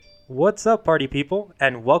What's up, party people,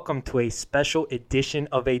 and welcome to a special edition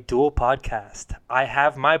of a dual podcast. I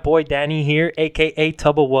have my boy Danny here, aka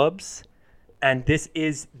Tubba Wubs, and this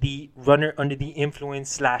is the Runner Under the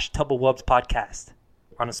Influence / Tubba Wubs podcast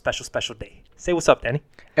on a special day. Say what's up, Danny.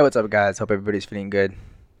 Hey, what's up, guys? Hope everybody's feeling good.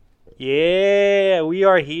 Yeah, we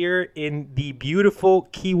are here in the beautiful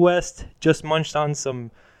Key West. Just munched on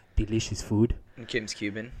some delicious food. Kim's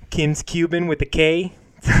Cuban. Kim's Cuban with a K,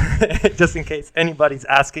 just in case anybody's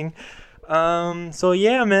asking. So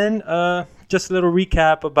yeah, man, just a little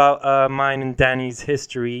recap about mine and Danny's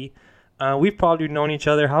history. We've probably known each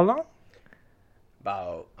other how long?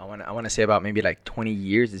 About I want to say about maybe like 20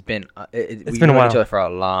 years. It's been It's we've been a known while. each other for a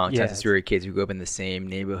long time Yeah. since we were kids. We grew up in the same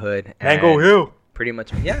neighborhood. Mango and Hill. Pretty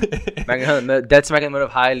much, yeah. Mango Hill, dead smack in the middle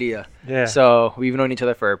of Hialeah. Yeah. So we've known each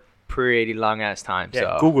other for a pretty long ass time. Yeah,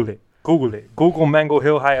 So Google it. Google Mango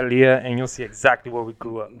Hill, Hialeah, and you'll see exactly where we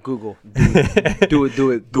grew up. Google, do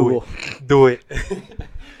it, Google. Do it.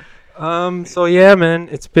 So yeah, man,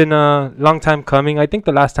 it's been a long time coming. I think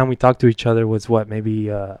the last time we talked to each other was what,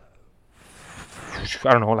 maybe I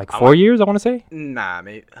don't know, like 4 years, I want to say. Nah,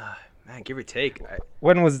 maybe, man, give or take.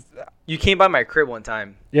 When was You came by my crib one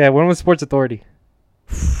time. when was Sports Authority?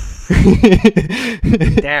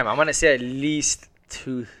 Damn, I'm gonna say at least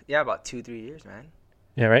about 2-3 years, man.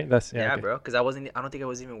 Yeah, right. That's Yeah, okay. bro. Because I don't think I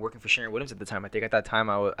was even working for Sharon Williams at the time. I think at that time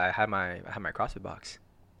I had my CrossFit box.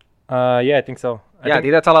 Yeah, I think so. I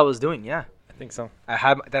think that's all I was doing. Yeah. I think so. I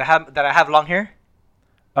have long hair.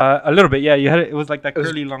 A little bit, yeah. You had it was like that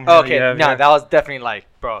curly long hair. Okay, Yeah, that was definitely like,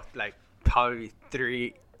 bro, like probably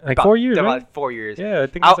like 4 years, about right? 4 years. Yeah, I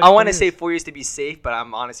think. I want to say 4 years to be safe, but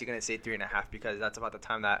I'm honestly gonna say 3.5 because that's about the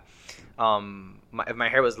time that, if my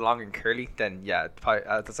hair was long and curly, then yeah, probably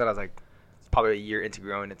that's what I was like, probably a year into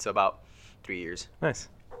growing. It's about 3 years. Nice.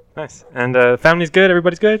 And family's good.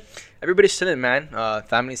 Everybody's good. Everybody's chilling, man.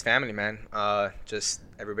 Family's family, man. Just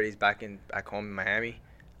everybody's back home in Miami.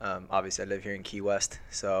 Obviously, I live here in Key West,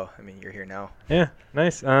 so I mean, you're here now. Yeah,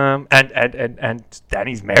 nice. And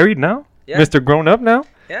Danny's married now. Yeah. Mr. Grown Up now.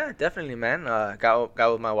 Yeah, definitely, man. Got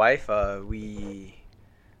with my wife. I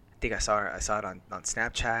think I saw it on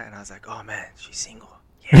Snapchat, and I was like, oh man, she's single.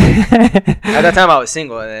 Yeah. At that time, I was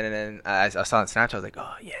single, and then I saw it on Snapchat. I was like,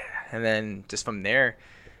 oh yeah. And then just from there,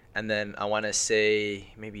 and then I want to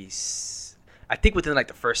say maybe. I think within like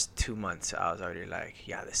the first 2 months, I was already like,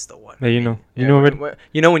 "Yeah, this is the one." Yeah, you know when already.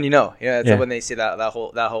 you know when you know. Yeah, that's Yeah. when they say that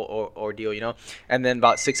whole ordeal, you know. And then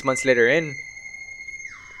about 6 months later in,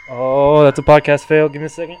 Oh, that's a podcast fail. Give me a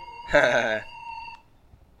second.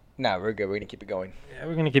 nah, we're good. We're gonna keep it going. Yeah,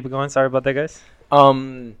 we're gonna keep it going. Sorry about that, guys.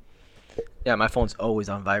 Yeah, my phone's always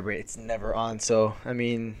on vibrate. It's never on. So I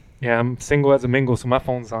mean, Yeah, I'm single as a mingle, so my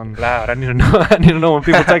phone's on loud. I need to know. I need to know when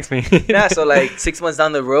people text me. yeah. So like 6 months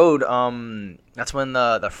down the road, that's when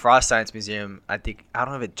the Frost Science Museum, I don't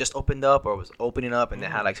know if it just opened up or was opening up, and they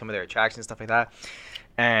had like some of their attractions and stuff like that.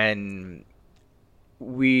 And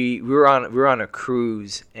we were on a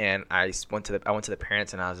cruise, and I went to the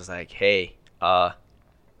parents, and I was just like, hey,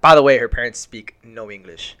 by the way, her parents speak no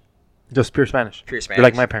English, Just pure Spanish. pure Spanish. You're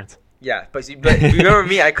like my parents. Yeah, but remember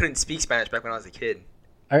me, I couldn't speak Spanish back when I was a kid.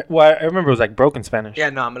 I remember it was like broken Spanish. Yeah,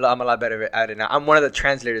 no, I'm a lot better at it now. I'm one of the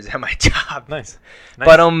translators at my job. Nice.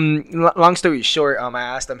 But long story short, I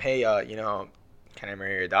asked them, hey, can I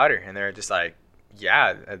marry your daughter? And they're just like,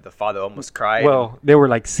 yeah. The father almost cried. Well, they were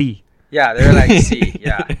like C. Yeah, they were like, see,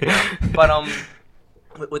 yeah. But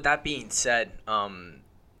with that being said,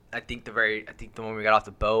 I think the moment we got off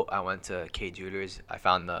the boat, I went to K Jewelers. I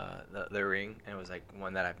found the ring, and it was like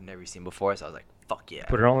one that I've never seen before. So I was like, fuck yeah.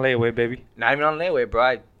 Put it on layaway, baby. Not even on layaway,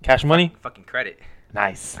 bro. Cash money. Fucking credit.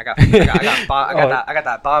 Nice. I got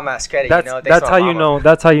that bomb ass credit. That's Thanks that's to how my you mama. know.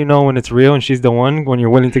 That's how you know when it's real and she's the one. When you're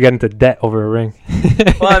willing to get into debt over a ring.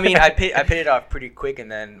 Well, I mean, I paid it off pretty quick,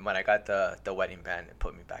 and then when I got the wedding band, it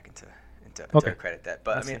put me back into Okay. a credit debt.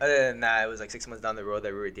 But I mean, other than that, it was like 6 months down the road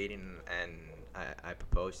that we were dating, and I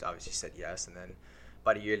proposed. Obviously, said yes, and then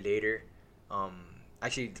about a year later,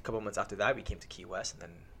 actually a couple months after that, we came to Key West, and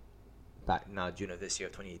then back now June of this year,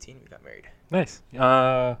 2018, we got married. Nice.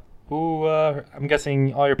 I'm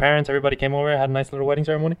guessing all your parents, everybody came over, had a nice little wedding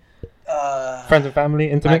ceremony. Friends and family,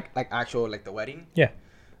 intimate. Like actual like the wedding. Yeah.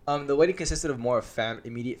 The wedding consisted of more of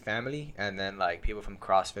immediate family, and then like people from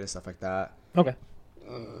CrossFit and stuff like that. Okay.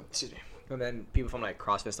 Excuse me. And then people from like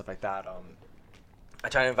CrossFit stuff like that. I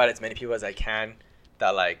try to invite as many people as I can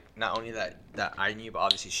that like not only that I knew, but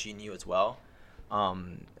obviously she knew as well.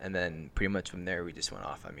 And then pretty much from there we just went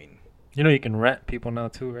off. I mean, You know you can rent people now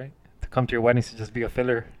too, right? To come to your weddings to just be a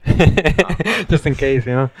filler, just in case,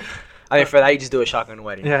 you know. I mean, for that, you just do a shotgun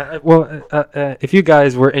wedding. Yeah. Well, if you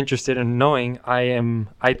guys were interested in knowing,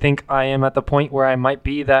 I think I am at the point where I might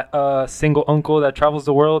be that single uncle that travels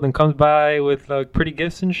the world and comes by with like pretty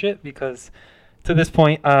gifts and shit. Because to this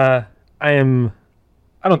point, I don't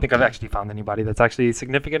think I've actually found anybody that's actually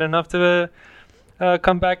significant enough to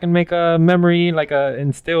come back and make a memory, like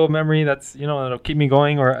instill a memory that's that'll keep me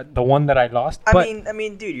going, or the one that I lost. I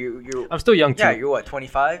mean, dude, you're. I'm still young too. Yeah, you're what,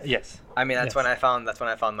 25? Yes. I mean, that's when I found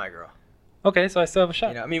my girl. Okay, so I still have a shot.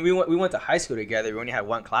 You know, I mean, we went to high school together. We only had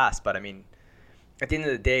one class, but I mean, at the end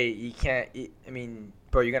of the day, you can't. I mean,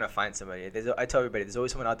 bro, you're gonna find somebody. I tell everybody, there's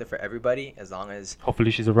always someone out there for everybody, as long as. Hopefully,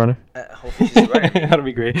 she's a runner. Hopefully, she's a runner. That'll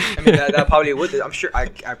be great. I mean, that probably would. I'm sure. I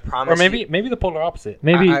promise. Or maybe the polar opposite.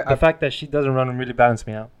 Maybe the fact that she doesn't run really balance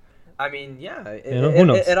me out. I mean, yeah. Who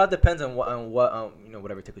knows? It all depends on what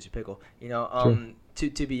whatever tickles your pickle.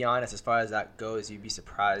 To be honest, as far as that goes, you'd be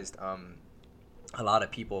surprised. A lot of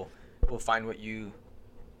people will find what you.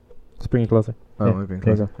 Just bring it closer. Oh, we're bring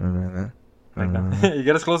closer. Like that. You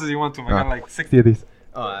get as close as you want to. I got like 60 of these.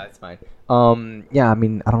 Oh, that's fine. Yeah, I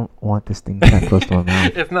mean, I don't want this thing that close to my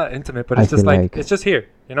mouth. It's not intimate, but it's just like it's just here.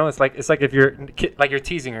 It's like if you're you're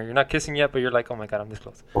teasing her. You're not kissing yet, but you're like, oh my god, I'm this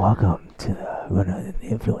close. Welcome to the Runner the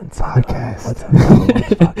Influence podcast. What's up,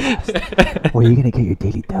 podcast? Where you're gonna get your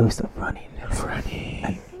daily dose of running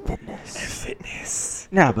and fitness.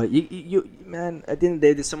 Nah, but you man, at the end of the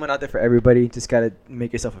day, there's someone out there for everybody. Just gotta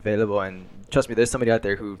make yourself available, and trust me, there's somebody out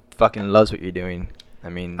there who fucking loves what you're doing. I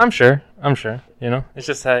mean, I'm sure. It's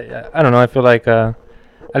just I don't know. I feel like at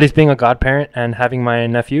least being a godparent and having my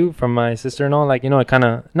nephew from my sister and all, like it kind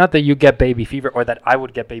of, not that you get baby fever or that I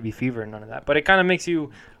would get baby fever and none of that, but it kind of makes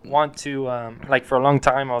you want to like for a long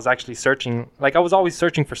time I was actually searching, like I was always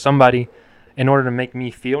searching for somebody in order to make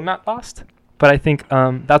me feel not lost. But I think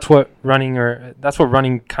that's what running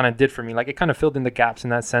kind of did for me. Like it kind of filled in the gaps in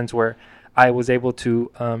that sense where I was able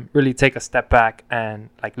to really take a step back and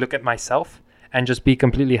like look at myself and just be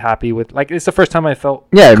completely happy with, like, it's the first time I felt.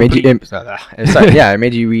 Yeah, it made you. It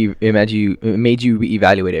made you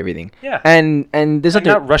reevaluate everything. Yeah, and there's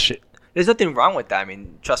nothing. Not rush it. There's nothing wrong with that. I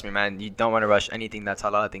mean, trust me, man. You don't want to rush anything. That's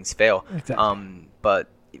how a lot of things fail. Exactly. But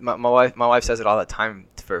my wife says it all the time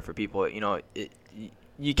for people.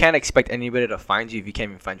 You can't expect anybody to find you if you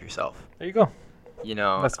can't even find yourself. There you go.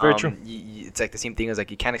 That's very true. It's like the same thing as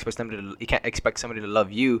like you can't expect somebody to love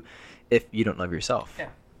you if you don't love yourself.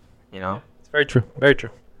 Yeah. Very true. Very true.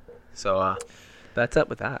 So that's up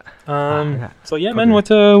with that. So yeah, man.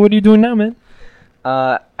 What are you doing now, man?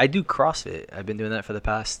 I do CrossFit. I've been doing that for the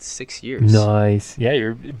past 6 years. Nice.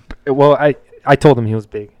 Yeah, well, I told him he was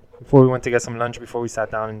big before we went to get some lunch. Before we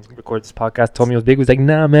sat down and recorded this podcast, told me he was big. He was like,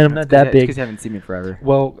 nah, man, I'm not that big. Because you haven't seen me forever.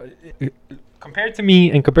 Well, compared to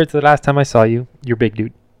me and compared to the last time I saw you, you're big,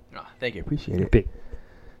 dude. Oh, thank you. Appreciate You're it. big.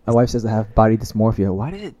 My wife says I have body dysmorphia. Why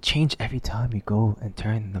did it change every time you go and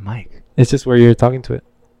turn the mic? It's just where you're talking to it.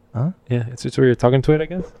 Huh? Yeah, it's just where you're talking to it, I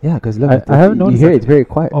guess. Yeah, because look, I haven't you noticed hear that. it's very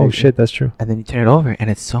quiet. Oh, shit, that's true. And then you turn it over, and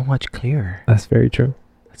it's so much clearer. That's very true.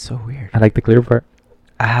 That's so weird. I like the clear part.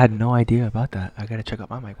 I had no idea about that. I gotta check out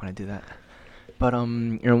my mic when I do that. But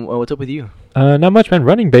what's up with you? Not much, man.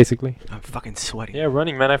 Running, basically. I'm fucking sweating. Yeah,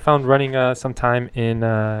 running, man. I found running sometime in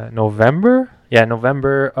November. Yeah,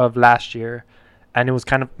 November of last year, and it was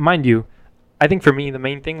kind of, mind you, I think for me the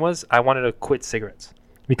main thing was I wanted to quit cigarettes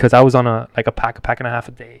because I was on a pack and a half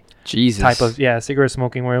a day. Jesus. Type of cigarette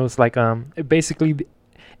smoking where it was like basically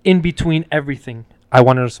in between everything. I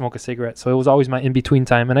wanted to smoke a cigarette, so it was always my in between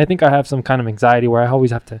time. And I think I have some kind of anxiety where I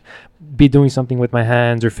always have to be doing something with my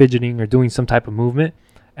hands or fidgeting or doing some type of movement.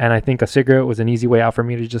 And I think a cigarette was an easy way out for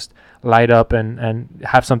me to just light up and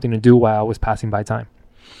have something to do while I was passing by time.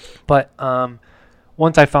 But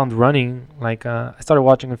once I found running, like I started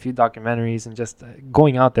watching a few documentaries and just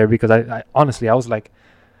going out there because I honestly, I was like,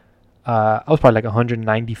 I was probably like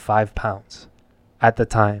 195 pounds at the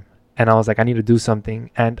time. And I was like, I need to do something.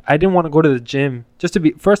 And I didn't want to go to the gym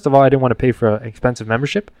first of all, I didn't want to pay for an expensive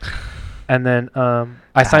membership. And then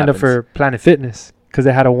I signed up for Planet Fitness because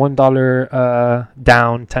they had a $1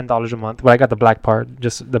 down, $10 a month. But I got the black part,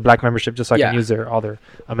 just the black membership, just so I can use all their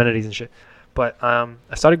amenities and shit. But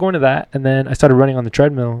I started going to that, and then I started running on the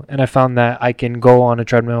treadmill, and I found that I can go on a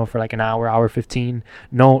treadmill for like an hour 15.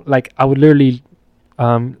 No, like I would literally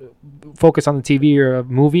focus on the TV or a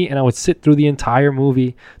movie, and I would sit through the entire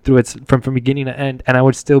movie from beginning to end, and I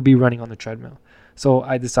would still be running on the treadmill. So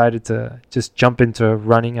I decided to just jump into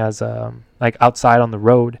running as like outside on the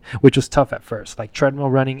road, which was tough at first. Like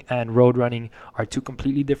treadmill running and road running are two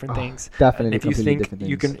completely different things. Definitely. And if you completely think different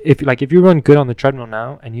you things. can, if you run good on the treadmill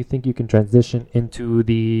now, and you think you can transition into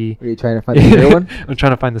the, Are you trying to find the clear one? I'm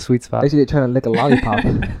trying to find the sweet spot. Actually, you're trying to lick a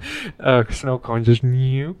lollipop. Snow cone just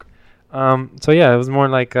nuke. So yeah, it was more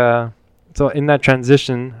like so in that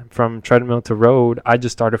transition from treadmill to road, I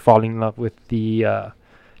just started falling in love with the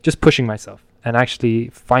just pushing myself and actually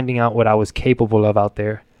finding out what I was capable of out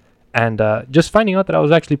there, and just finding out that I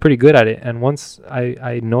was actually pretty good at it. And once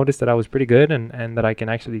I noticed that I was pretty good and that I can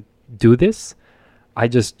actually do this, I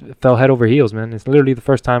just fell head over heels, man. It's literally the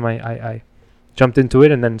first time I jumped into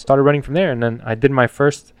it and then started running from there. And then I did my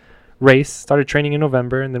first race, started training in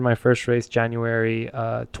November, and then my first race January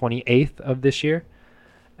 28th of this year,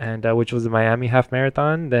 and which was the Miami half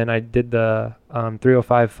marathon. Then I did the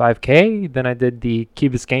 305 5K. Then I did the Key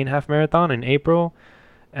Biscayne half marathon in April.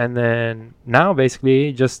 And then now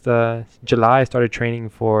basically just July I started training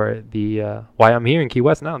for the why I'm here in Key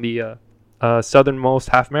West now, the southernmost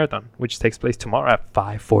half marathon, which takes place tomorrow at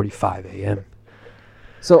 5:45 a.m.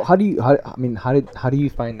 So how do you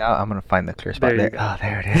find out? I'm gonna find the clear spot There you there. go. Oh,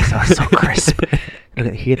 there it is. Oh, it's so crisp.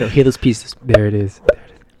 Hear those pieces. There it is.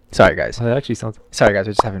 Sorry, guys. Oh, that actually sounds. Sorry, guys.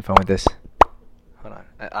 We're just having fun with this. Hold on.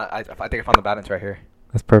 I think I found the balance right here.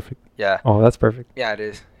 That's perfect. Yeah. Oh, that's perfect. Yeah, it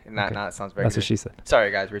is. Now, Okay. now it sounds very That's good. what she said.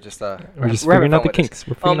 Sorry, guys. We're just We're just having figuring out fun the with this. kinks.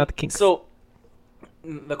 We're figuring out the kinks. So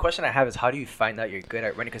the question I have is, how do you find out you're good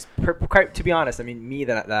at running? Because to be honest, I mean, me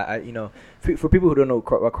that I, you know, for people who don't know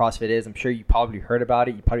what CrossFit is, I'm sure you probably heard about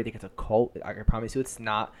it. You probably think it's a cult. I can promise you, it's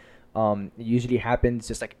not. It usually happens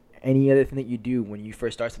just like any other thing that you do. When you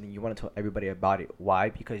first start something, you want to tell everybody about it. Why?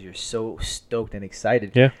 Because you're so stoked and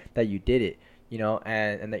excited Yeah. that you did it, you know,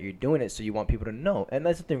 and that you're doing it, so you want people to know. And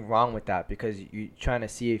there's nothing wrong with that, because you're trying to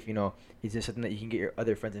see if, you know, is this something that you can get your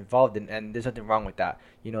other friends involved in, and there's nothing wrong with that.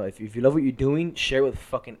 You know, if you love what you're doing, share it with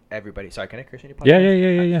fucking everybody. Sorry, can I curse on your podcast?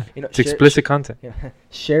 Yeah. You know, It's explicit content. yeah,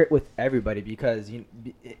 share it with everybody, because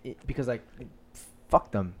because like,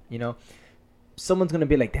 fuck them, you know. Someone's gonna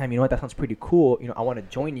be like, damn, you know what, that sounds pretty cool, you know, I want to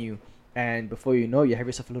join you, and before you know, you have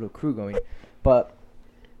yourself a little crew going. But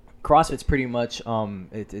CrossFit's pretty much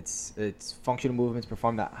it's functional movements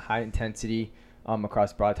performed at high intensity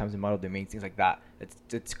across broad times and model domains, things like that.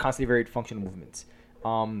 It's constantly varied functional movements.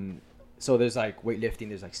 So there's like weightlifting,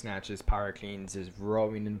 there's like snatches, power cleans, there's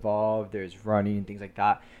rowing involved, there's running and things like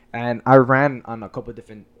that. And I ran on a couple of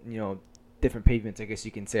different, you know, different pavements, I guess you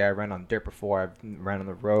can say. I ran on dirt before, I've ran on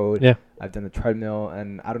the road, Yeah. I've done the treadmill,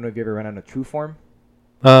 and I don't know if you ever ran on a true form.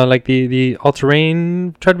 Like the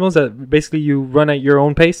all-terrain treadmills that basically you run at your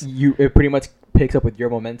own pace. It pretty much picks up with your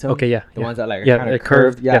momentum. Okay, yeah. The yeah. ones that like are Yeah, kind they're of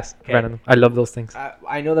curved. Yeah. Yes, Okay. ran on them. I love those things.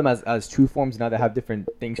 I know them as true forms now. They have different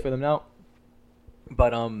things for them now.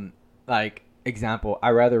 But like example, I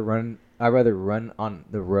rather run on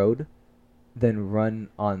the road than run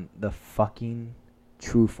on the fucking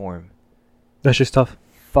true form. That's just tough.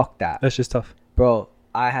 Fuck that, That's just tough. bro.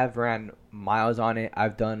 I have ran miles on it.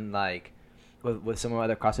 I've done like with some of my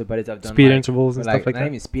other CrossFit buddies. I've done Speed like, intervals and stuff like not that.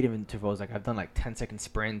 even speed intervals. Like I've done like 10-second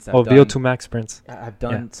sprints. Oh, VO2 max sprints. I've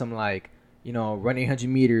done some like, you know, run 800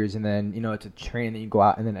 meters, and then, you know, it's a train, and then you go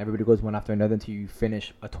out, and then everybody goes one after another until you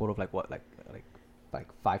finish a total of like what, like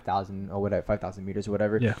 5,000 or whatever, 5,000 meters or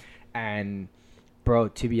whatever. Yeah. And bro,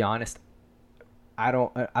 to be honest, I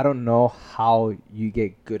don't know how you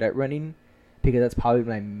get good at running, because that's probably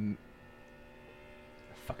my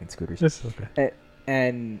fucking scooters. It's okay.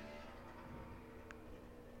 And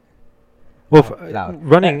Well, loud.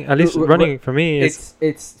 running, at least running for me is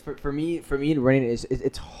it's for me running is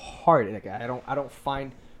it's hard. Like I don't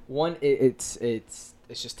find one. It's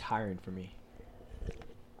just tiring for me.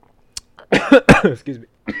 excuse me.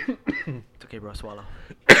 It's okay, bro. Swallow.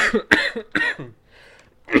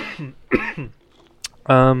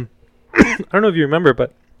 I don't know if you remember,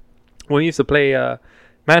 but when we used to play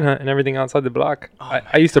Manhunt and everything outside the block,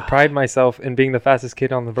 I used to pride myself in being the fastest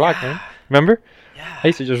kid on the block, man. Remember? Yeah. I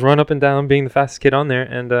used to just run up and down being the fastest kid on there,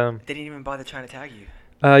 and They didn't even bother trying to tag you.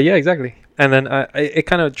 yeah, exactly. And then it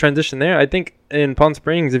kind of transitioned there. I think in Palm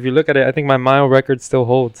Springs, if you look at it, I think my mile record still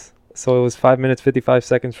holds. So it was 5 minutes 55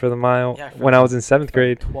 seconds for the mile when I was in 7th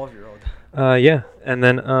grade. 12-year-old. Yeah, and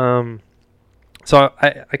then so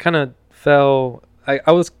I kind of fell.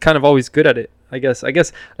 I was kind of always good at it. I guess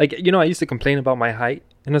like, you know, I used to complain about my height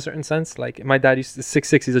in a certain sense. Like my dad used to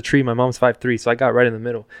 6'6", he's a tree. My mom's 5'3", so I got right in the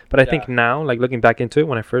middle. But I think now, like looking back into it,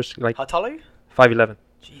 when I first like How tall are you? 5'11".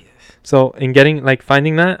 Jesus. So in getting like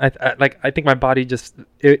finding that, I think my body just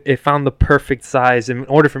it found the perfect size in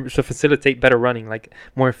order for to facilitate better running, like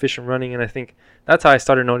more efficient running. And I think that's how I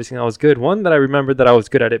started noticing I was good. One, that I remembered that I was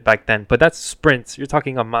good at it back then, but that's sprints. You're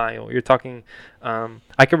talking a mile. You're talking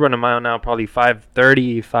I could run a mile now, probably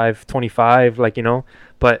 5:30, 5:25, like, you know,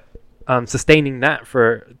 but sustaining that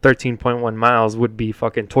for 13.1 miles would be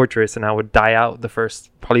fucking torturous, and I would die out the first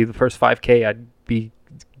 5K. I'd be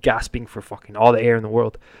gasping for fucking all the air in the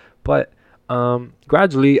world. But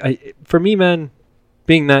gradually, for me, man,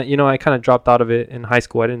 being that, you know, I kind of dropped out of it in high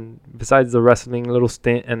school. I didn't, besides the wrestling little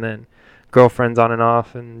stint and then girlfriends on and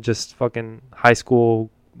off and just fucking high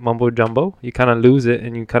school mumbo jumbo, you kind of lose it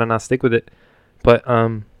and you kind of not stick with it. But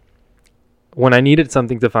when I needed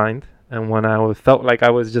something to find and when I felt like I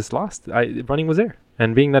was just lost, running was there.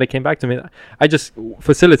 And being that it came back to me, I just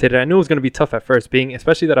facilitated. I knew it was going to be tough at first, being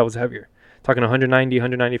especially that I was heavier. Talking 190,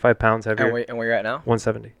 195 pounds heavier. And where you're at now?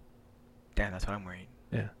 170. Damn, that's what I'm wearing.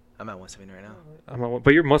 Yeah. I'm at 170 right now.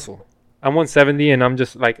 But you're muscle. I'm 170 and I'm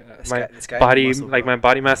just like this guy body, muscle, like bro. my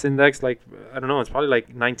body mass index, like, I don't know, it's probably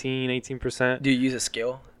like 18%. Do you use a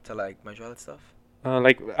scale to like measure all that stuff?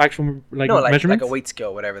 Like actual like No, like measurements? a weight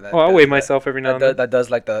scale, whatever. That I does weigh that- myself every now and then. That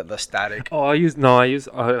does like the static. Oh, I use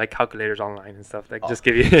like calculators online and stuff. Like, just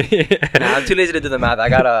give you. Nah, I'm too lazy to do the math. I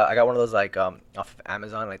got one of those like off of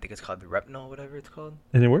Amazon. I think it's called the Repno, whatever it's called.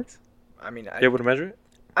 And it works? I mean, You able to measure it?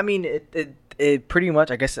 I mean, it pretty much.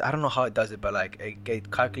 I guess I don't know how it does it, but like it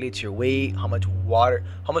calculates your weight, how much water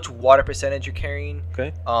percentage you're carrying,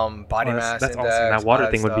 Okay. body Oh, mass that's index. awesome. That water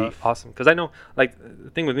all thing would be stuff. awesome. Because I know, like,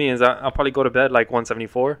 the thing with me is I'll probably go to bed like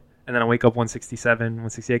 174, and then I wake up 167,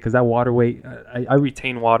 168, because that water weight, I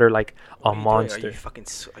retain water like What a are you doing?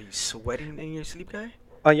 monster. Are you sweating in your sleep, guy?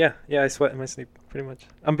 Yeah, I sweat in my sleep pretty much.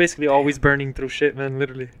 I'm basically always burning through shit, man.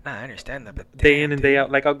 Literally, Nah, I understand that, but day damn, in and day dude.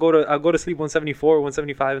 out. Like, I'll go to sleep 174,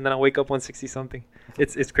 175, and then I'll wake up 160 something.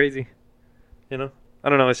 It's crazy, you know. I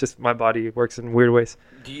don't know. It's just my body works in weird ways.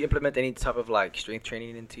 Do you implement any type of like strength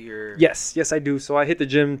training into your? Yes, I do. So I hit the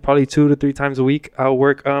gym probably 2 to 3 times a week. I'll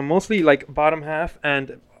work mostly like bottom half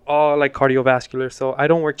and all like cardiovascular. So I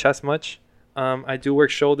don't work chest much. I do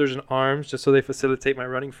work shoulders and arms just so they facilitate my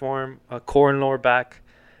running form, core and lower back,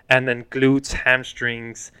 and then glutes,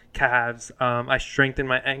 hamstrings, calves. I strengthen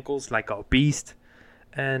my ankles like a beast,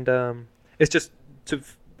 and it's just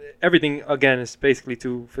everything again is basically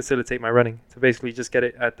to facilitate my running, to basically just get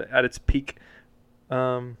it at its peak.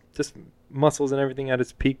 Just muscles and everything at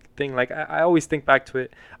its peak thing. Like, I always think back to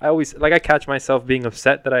it. I catch myself being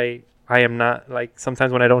upset that I am not, like,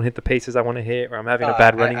 sometimes when I don't hit the paces I want to hit, or I'm having a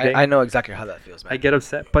bad running day. I know exactly how that feels, man. I get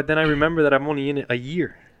upset, but then I remember that I'm only in it a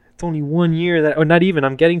year. It's only 1 year or not even.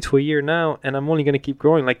 I'm getting to a year now, and I'm only gonna keep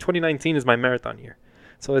growing. Like, 2019 is my marathon year,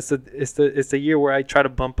 so it's the year where I try to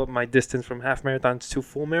bump up my distance from half marathons to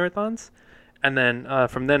full marathons, and then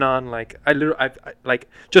from then on, like, I like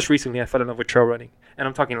just recently I fell in love with trail running, and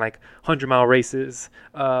I'm talking like 100-mile races,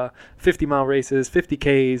 50-mile races,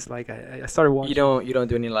 50Ks. Like, I started watching. You don't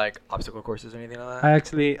do any like obstacle courses or anything like that? I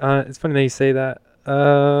actually, it's funny that you say that.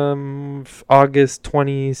 August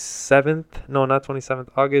 27th. No, not 27th.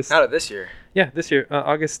 August. Not of this year. Yeah, this year.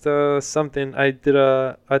 August something. I did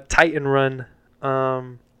a Titan run.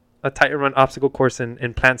 A Titan run obstacle course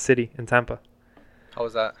in Plant City in Tampa. How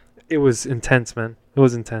was that? It was intense, man. It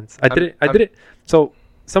was intense. I did it. So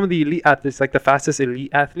some of the elite athletes, like the fastest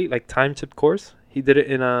elite athlete, like time tipped course, he did it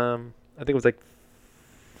in I think it was like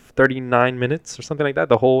 39 minutes or something like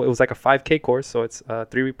that. It was like a 5K course, so it's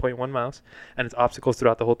 3.1 miles, and it's obstacles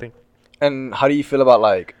throughout the whole thing. And how do you feel about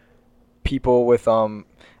like people with I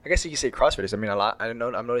guess you could say CrossFitters? I mean, I'm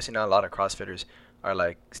noticing now a lot of CrossFitters are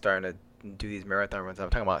like starting to do these marathon runs. I'm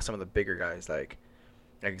talking about some of the bigger guys, like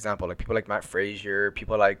example, like people like Matt Frazier,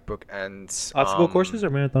 people like Brooke Ends. Obstacle courses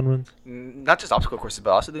or marathon runs? Not just obstacle courses,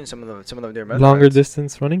 but also doing some of them doing marathon Longer runs.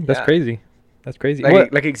 distance running. That's Yeah. crazy. That's crazy.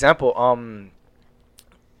 Like example,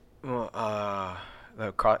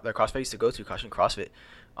 the CrossFit I used to go to, Caution CrossFit,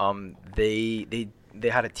 they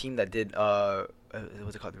had a team that did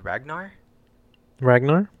what's it called, Ragnar?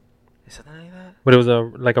 Is something like that? But it was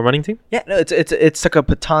like a running team. Yeah, no, it's like a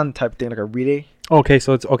baton type thing, like a relay. Okay,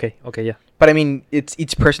 so it's okay, yeah. But I mean, it's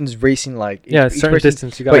each person's racing like Yeah, each certain person's-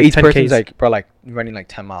 distance. You got But like each 10 person's Ks. like, bro, like running like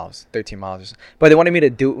 10 miles, 13 miles. Or something. But they wanted me to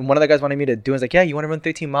do. One of the guys wanted me to do. And was like, yeah, you want to run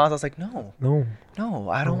 13 miles? I was like, no, No.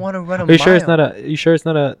 I don't want to run a Are mile. you sure it's not a? You sure it's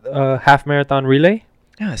not a half marathon relay?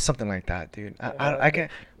 Yeah, it's something like that, dude. I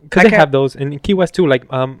can't. Because I they can't- have those in Key West too,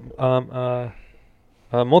 like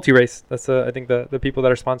multi race. That's I think the people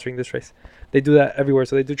that are sponsoring this race, they do that everywhere.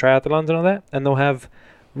 So they do triathlons and all that, and they'll have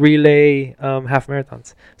relay half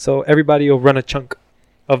marathons. So everybody will run a chunk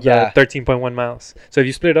of Yeah. the 13.1 miles. So if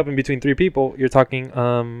you split it up in between 3 people, you're talking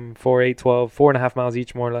 4, 8, 12, 4.5 miles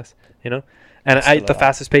each, more or less. You know, and That's still at the a lot.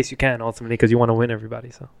 fastest pace you can ultimately because you want to win everybody.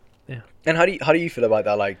 So And how do you feel about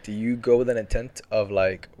that? Like, do you go with an intent of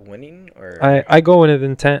like winning, or I go with an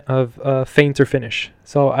intent of feint or finish.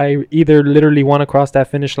 So I either literally want to cross that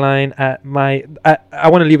finish line at my. I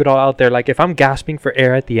want to leave it all out there. Like if I'm gasping for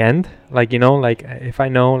air at the end, like you know, like if I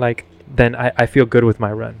know, like then I feel good with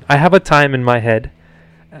my run. I have a time in my head,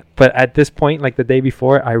 but at this point, like the day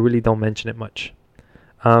before, I really don't mention it much,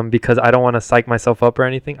 because I don't want to psych myself up or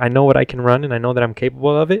anything. I know what I can run and I know that I'm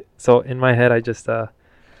capable of it. So in my head, I just I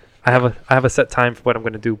have a set time for what I'm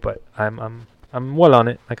gonna do, but I'm well on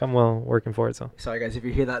it. Like I'm well working for it. So Sorry guys, if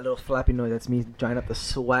you hear that little flappy noise, that's me drying up the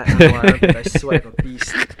sweat on my armpit. I sweat like a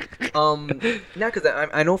beast. Because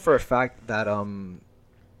I know for a fact that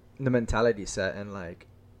the mentality set and like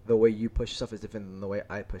the way you push yourself is different than the way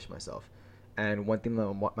I push myself. And one thing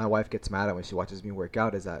that my wife gets mad at when she watches me work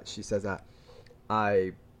out is that she says that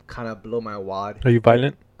I kind of blow my wad. are you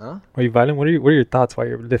violent? Huh? Are you violent? What are your thoughts while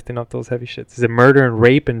you're lifting up those heavy shits? Is it murder and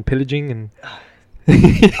rape and pillaging and?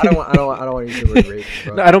 I don't want to use the word rape.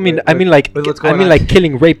 Bro. No, I don't mean. I mean like. with what's I going mean on. like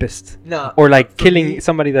killing rapists. No. Or like For killing me,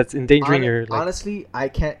 somebody that's endangering your. Like, honestly, I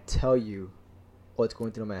can't tell you what's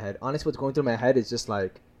going through my head. Honestly, what's going through my head is just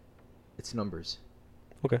like, it's numbers.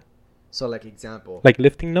 Okay. So like example. like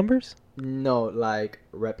lifting numbers. No, like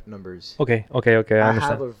rep numbers. Okay. I I understand.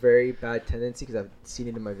 have a very bad tendency because I've seen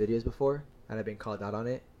it in my videos before and I've been called out on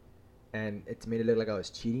it, and it's made it look like I was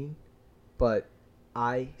cheating, but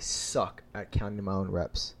I suck at counting my own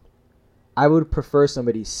reps. I would prefer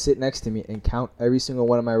somebody sit next to me and count every single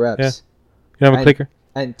one of my reps. Yeah. You have a And- clicker.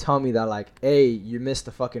 And tell me that like, hey, you missed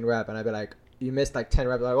the fucking rep, and I'd be like, you missed like 10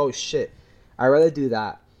 reps. Like, oh shit. I'd rather do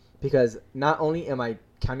that because not only am I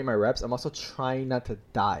counting my reps, I'm also trying not to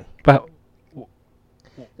die. But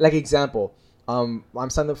Like example, I'm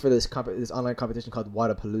signed up for this online competition called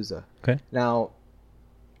Wadapalooza. Okay. Now,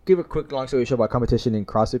 give a quick long story short about competition in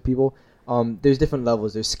CrossFit people. There's different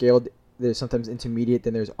levels. There's scaled. There's sometimes intermediate.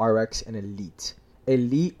 Then there's RX and elite.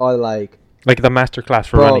 Elite are like the master class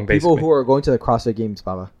for bro, running, people basically. who are going to the CrossFit Games,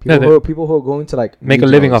 Baba. Yeah, People who are going to like Make a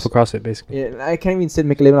living regionals. off of CrossFit, basically. Yeah, I can't even say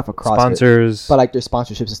make a living off of CrossFit. Sponsors. But like there's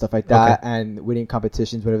sponsorships and stuff like that, and winning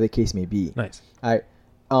competitions, whatever the case may be. Nice. Alright.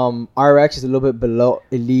 RX is a little bit below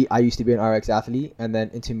elite. I used to be an RX athlete, and then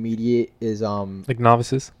intermediate is Like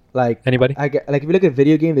novices. like Anybody? like if you look at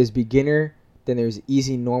video game, there's beginner, then there's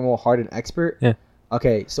easy, normal, hard, and expert. Yeah.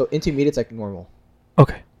 Okay, so intermediate's like normal,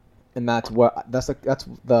 Okay. and that's the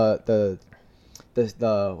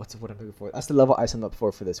what's the word I'm looking for? That's the level I signed up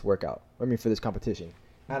for this workout. I mean for this competition,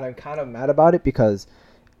 and I'm kind of mad about it because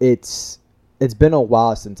it's been a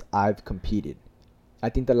while since I've competed. I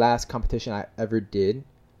think the last competition I ever did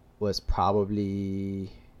was probably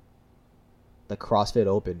the CrossFit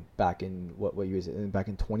Open back in what year is it? Back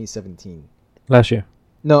in 2017. Last year.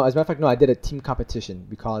 No, as a matter of fact, no. I did a team competition.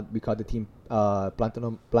 We called the team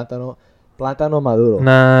Plátano Maduro.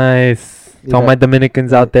 Nice. Yeah. To all my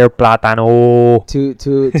Dominicans out there, Plátano.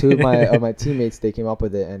 Two of my my teammates, they came up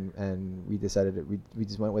with it, and we decided that we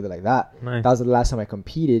just went with it like that. Nice. That was the last time I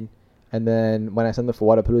competed, and then when I signed up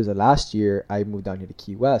for Wadapalooza last year, I moved down here to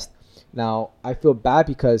Key West. Now I feel bad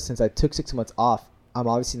because since I took 6 months off, I'm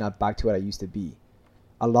obviously not back to what I used to be.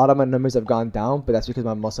 A lot of my numbers have gone down, but that's because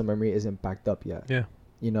my muscle memory isn't backed up yet. Yeah.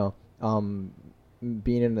 You know,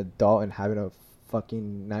 being an adult and having a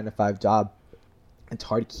fucking 9-to-5 job, it's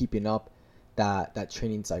hard keeping up that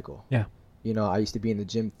training cycle. Yeah. You know, I used to be in the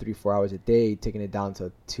gym 3-4 hours a day, taking it down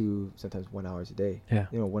to 2, sometimes 1 hour a day. Yeah.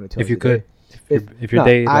 You know, 1 or 2 If hours you a could. day. If your No,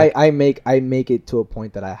 day. Like, I make it to a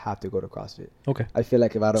point that I have to go to CrossFit. okay. I feel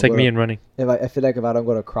like if I don't It's like go me to, and running. I feel like if I don't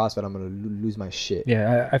go to CrossFit, I'm gonna lose my shit.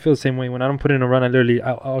 Yeah, I feel the same way. When I don't put in a run, I literally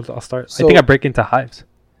I'll start. So- I think I break into hives.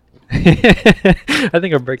 I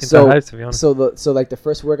think I break into So- hives, to be honest. So like the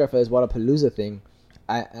first workout for this Wadapalooza thing,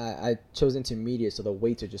 I chose intermediate, so the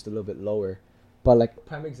weights are just a little bit lower. But like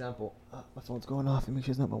prime example, my phone's going off. And make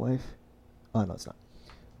sure it's not my wife. Oh no, it's not.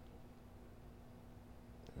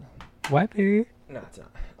 Why, baby? No, it's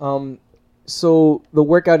not. So the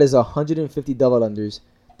workout is 150 double unders.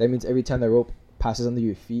 That means every time the rope passes under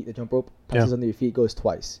your feet, the jump rope passes under your feet, goes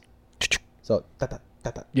twice. So da.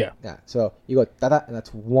 Yeah. Yeah. So you go da, and that's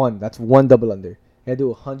one double under. And I do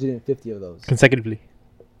 150 of those. Consecutively.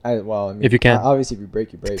 I mean, If you can. obviously, if you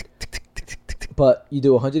break, you break. But you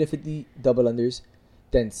do 150 double unders,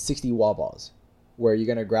 then 60 wall balls, where you're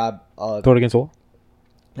gonna grab Throw it against the wall.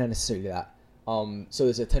 not necessarily that. So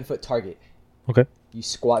there's a 10-foot target. Okay. You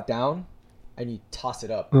squat down, and you toss it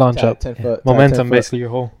up. Launch to that up. 10 Yeah. foot Momentum, 10 foot basically, your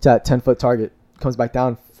whole. to that 10-foot target. Comes back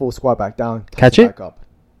down, full squat back down. Catch it it? back up.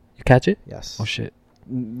 You catch it? Yes. Oh shit.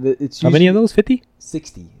 It's How many of those? 50?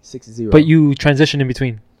 60. But you transition in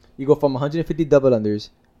between. You go from 150 double unders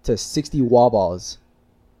to 60 wall balls,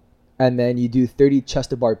 and then you do 30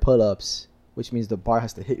 chest to bar pull-ups, which means the bar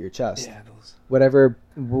has to hit your chest. Yeah, those. Whatever,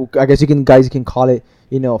 I guess you can call it,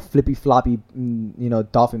 flippy floppy,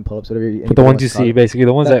 dolphin pull-ups, whatever. But the ones you see, basically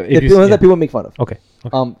the ones that that people make fun of. Okay.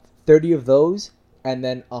 30 of those, and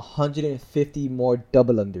then 150 more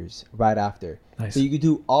double unders right after. Nice. So you could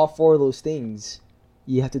do all 4 of those things.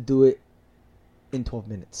 You have to do it in 12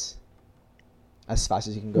 minutes. As fast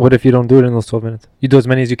as you can go. What if you don't do it in those 12 minutes? You do as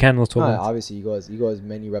many as you can in those 12 minutes. Obviously, you go as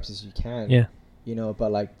many reps as you can. Yeah.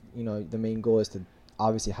 But the main goal is to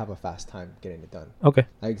obviously have a fast time getting it done. Okay.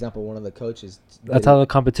 Like example, one of the coaches. That's how the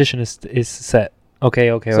competition is set. Okay.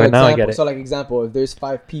 So Right now I get it. So example, if there's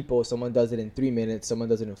 5 people, someone does it in 3 minutes, someone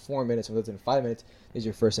does it in 4 minutes, someone does it in 5 minutes. Is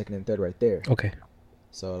your first, second, and third right there. Okay.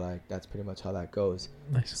 So that's pretty much how that goes.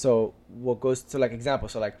 Nice. So what goes to example?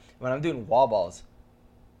 So when I'm doing wall balls,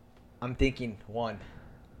 I'm thinking 1,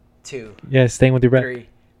 2. Yeah, staying with your breath. 3.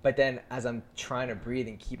 But then as I'm trying to breathe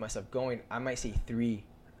and keep myself going, I might say 3,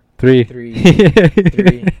 3,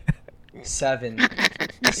 3, 7,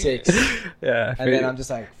 6. Yeah. And then I'm just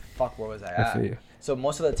like, fuck, where was I I feel at? you. So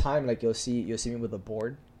most of the time, you'll see me with a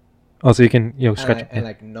board Oh, so you can scratch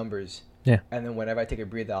and numbers. Yeah. And then whenever I take a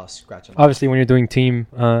breather, I'll scratch them. Obviously, when you're doing team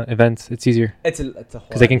events, it's easier It's a whole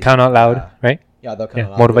because they can lot count out loud, easier. right? Yeah, they'll kind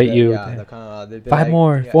of motivate you. Yeah, Yeah. they'll kind of 5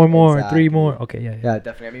 more, 4 more, 3 more. Okay, yeah. Yeah,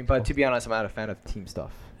 definitely. I mean, but to be honest, I'm not a fan of team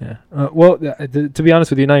stuff. Yeah. To be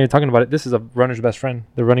honest with you, now you're talking about it. This is a runner's best friend,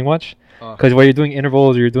 the running watch, because where you're doing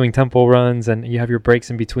intervals or you're doing tempo runs and you have your breaks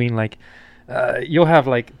in between, you'll have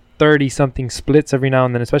 30 something splits every now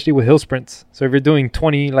and then, especially with hill sprints. So if you're doing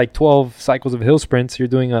 12 cycles of hill sprints, you're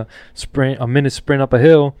doing a minute sprint up a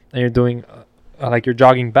hill, and you're doing you're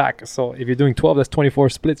jogging back. So if you're doing 12, that's 24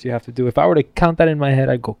 splits you have to do. If I were to count that in my head,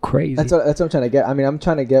 I'd go crazy. That's what I'm trying to get. I mean, I'm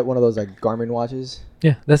trying to get one of those Garmin watches.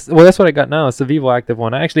 Yeah, that's what I got now. It's the Vivo Active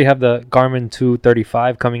one. I actually have the Garmin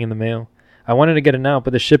 235 coming in the mail. I wanted to get it now,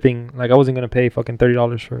 but the shipping, I wasn't gonna pay fucking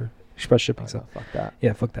 $30 for express shipping. So fuck that.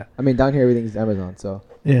 Yeah, fuck that. I mean, down here everything's Amazon, so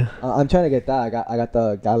yeah. I'm trying to get that. I got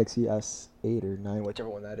the Galaxy S8 or 9, whichever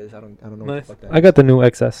one that is. I don't know what the fuck that I got the new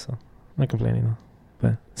XS, so I'm not complaining though.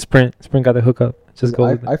 But Sprint got the hookup. Just go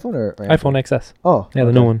with it. iPhone or iPhone XS. Oh, yeah,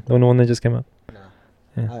 the new one, the new one that just came out. Nah.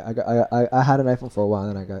 Yeah. I had an iPhone for a while,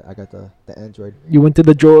 and then I got the Android. You went to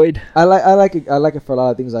the Droid. I like it for a lot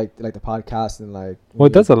of things like the podcast and Well,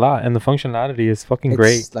 it does a lot, and the functionality is fucking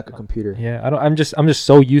great. It's like a computer. Yeah, I'm just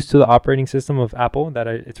so used to the operating system of Apple that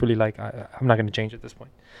it's really I'm not gonna change at this point.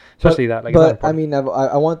 Especially that. But I mean, I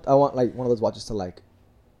want one of those watches to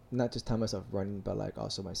not just time myself running, but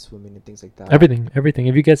also my swimming and things like that. Everything.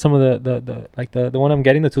 If you get some of the one I'm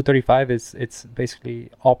getting, the 235 it's basically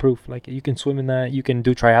all proof. You can swim in that. You can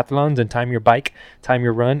do triathlons and time your bike, time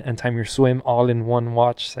your run, and time your swim all in one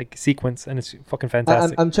watch sequence, and it's fucking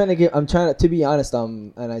fantastic. I'm trying to be honest.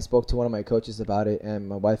 And I spoke to one of my coaches about it, and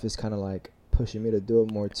my wife is kind of pushing me to do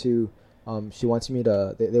it more too. She wants me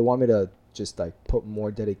to. They want me to just put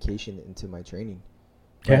more dedication into my training.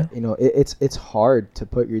 Yeah. But, it's hard to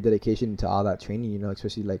put your dedication into all that training,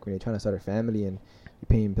 especially when you're trying to start a family and you're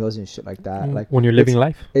paying bills and shit like that. When you're living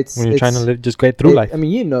life. When you're trying to just get through life. I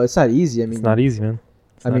mean, it's not easy. I mean, it's not easy, man.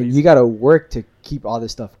 You got to work to keep all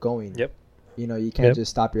this stuff going. Yep. You can't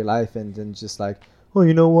just stop your life and then just oh,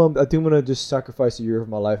 you know what? I think I'm going to just sacrifice a year of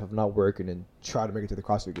my life of not working and try to make it to the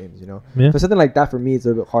CrossFit Games, Yeah. For something like that, for me, it's a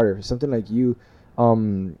little bit harder. For something like you,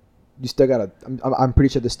 you still got to, I'm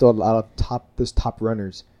pretty sure there's still a lot of top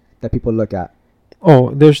runners that people look at. Oh,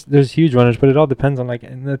 there's huge runners, but it all depends on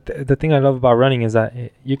and the thing I love about running is that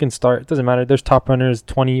you can start. It doesn't matter. There's top runners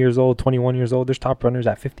 20 years old, 21 years old. There's top runners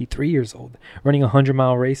at 53 years old running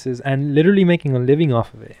 100-mile races and literally making a living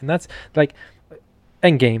off of it. And that's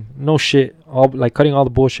end game. No shit. All cutting all the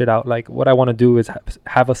bullshit out. What I want to do is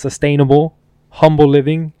have a sustainable, humble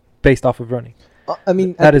living based off of running. I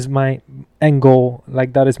mean, that is my end goal.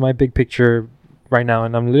 That is my big picture right now,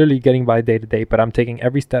 and I'm literally getting by day to day, but I'm taking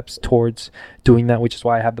every steps towards doing that, which is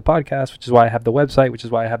why I have the podcast, which is why I have the website, which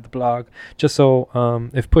is why I have the blog, just so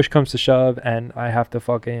if push comes to shove and I have to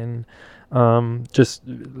fucking just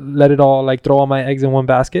let it all throw all my eggs in one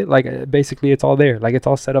basket, basically it's all there, it's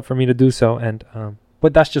all set up for me to do so. And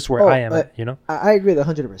but that's just where I am at, I agree with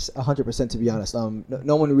 100%, to be honest.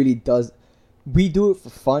 No one really does. We do it for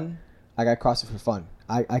fun. I CrossFit for fun.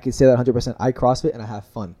 I can say that 100%. I CrossFit and I have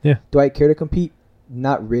fun. Yeah. Do I care to compete?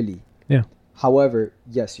 Not really. Yeah. However,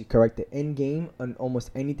 yes, you're correct. The end game on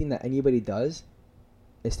almost anything that anybody does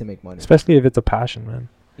is to make money. Especially if it's a passion, man.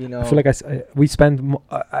 You know, I feel like we spend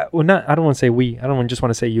well, not, I don't want to say we, I don't just want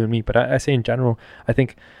to say you and me, but I say in general, I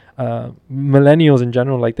think millennials in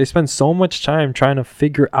general, like they spend so much time trying to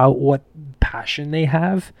figure out what passion they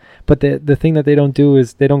have, but the thing that they don't do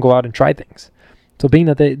is they don't go out and try things. So being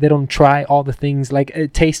that they don't try all the things, like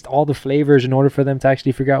taste all the flavors in order for them to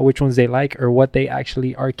actually figure out which ones they like or what they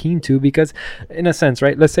actually are keen to, because in a sense,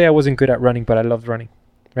 right, let's say I wasn't good at running, but I loved running,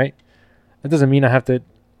 right? That doesn't mean I have to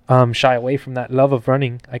shy away from that love of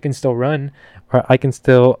running. I can still run, or I can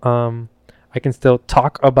still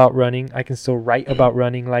talk about running. I can still write about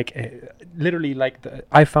running. Like literally, like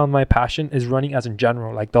I found my passion is running as in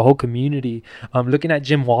general. Like the whole community. Looking at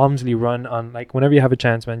Jim Walmsley run on, like, whenever you have a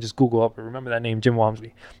chance, man, just Google up. Remember that name, Jim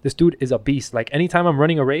Walmsley. This dude is a beast. Like anytime I'm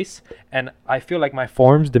running a race and I feel like my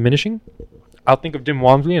form's diminishing, I'll think of Jim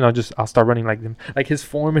Walmsley and I'll start running like him. Like his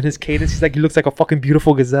form and his cadence, he's like, he looks like a fucking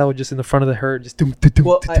beautiful gazelle just in the front of the herd. Just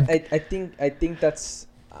well, I think that's.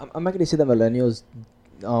 I'm not gonna say that millennials.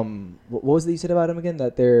 What was it you said about them again?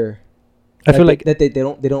 That they're. I feel like that they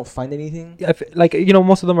don't find anything. Yeah, like, you know,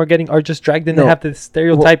 most of them are just dragged in. They have this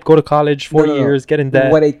stereotype: go to college, 4 years, get in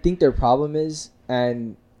debt. What I think their problem is,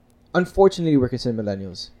 and unfortunately, we're considered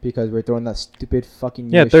millennials because we're throwing that stupid fucking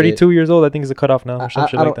 32 shit. years old, I think, is the cutoff now, or some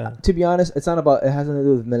shit like that. To be honest, it's not about. It has nothing to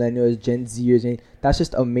do with millennials, Gen Z, or anything. That's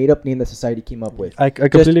just a made up name that society came up with. I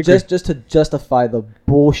completely agree. Just to justify the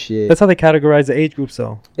bullshit. That's how they categorize the age groups,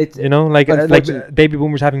 though. It's, you know, like baby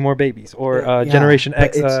boomers having more babies, or Generation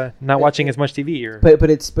X not watching as much TV, or. But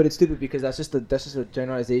it's stupid because that's just a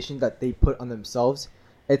generalization that they put on themselves.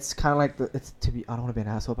 It's kind of like I don't want to be an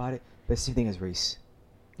asshole about it, but it's the same thing as race.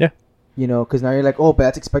 Yeah. You know, because now you're like, oh, but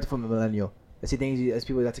that's expected from a millennial. That's the thing as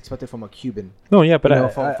people that's expected from a Cuban. No, yeah, but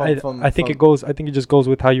I think it just goes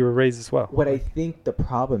with how you were raised as well. What I think the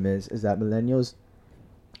problem is that millennials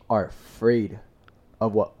are afraid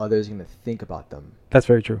of what others are gonna think about them. That's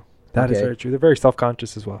very true. That is very true. They're very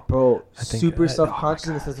self-conscious as well. Bro, super self-conscious,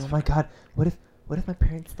 and says, oh my god, what if my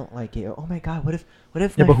parents don't like it? Or, oh my god, what if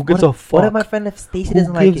yeah, but who gives a fuck? What if my friend, if Stacy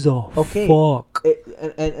doesn't like it? Who gives a fuck?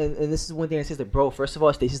 And this is one thing I say, like, bro, first of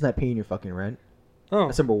all, Stacy's not paying your fucking rent. Oh.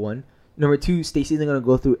 That's number one. Number two, Stacy isn't gonna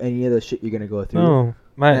go through any of the shit you're gonna go through. Oh,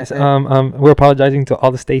 we're apologizing to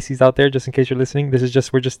all the Stacys out there, just in case you're listening.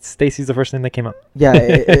 Stacy's the first name that came up. Yeah,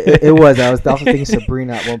 it was. I was also thinking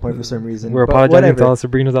Sabrina at one point for some reason. We're apologizing to all the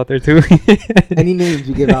Sabrinas out there too. Any names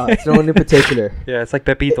you give out, it's no one in particular. Yeah, it's like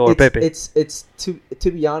Pepito or Pepe. It's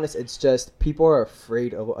to be honest, it's just people are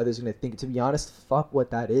afraid of what others are gonna think. To be honest, fuck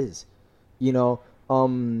what that is, you know.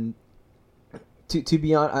 To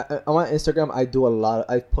be honest, on my Instagram,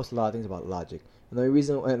 I post a lot of things about Logic. And the only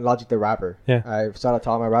reason, Logic the rapper. Yeah. I shout out to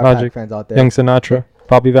all my rap fans out there. Young Sinatra,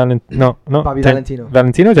 Bobby Valentino. Valentino.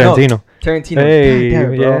 Tarantino. Hey,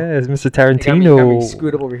 damn, bro. Yes, Mr. Tarantino. Got me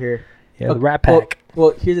screwed up over here. Yeah, the Rat Pack.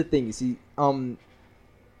 Well, here's the thing. You see,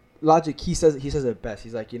 Logic, he says it best.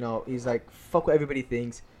 He's like, fuck what everybody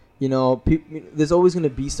thinks. You know, there's always gonna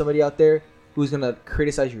be somebody out there who's gonna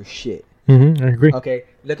criticize your shit. I agree. Okay,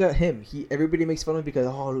 look at him. Everybody makes fun of him because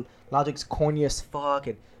Logic's corny as fuck,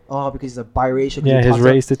 and because he's a biracial. Yeah, his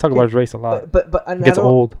race. They talk about his race a lot. But it gets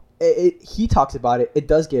old. He talks about it. It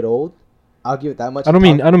does get old. I'll give it that much. I don't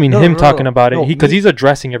mean him talking about it. Because he's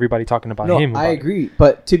addressing everybody talking about him. I agree.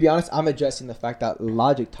 But to be honest, I'm addressing the fact that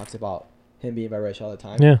Logic talks about him being biracial all the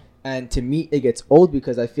time. Yeah. And to me, it gets old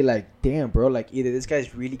because I feel like, damn, bro, like either this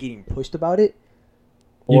guy's really getting pushed about it,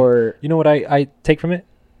 or you know what I take from it?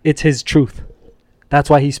 It's his truth. That's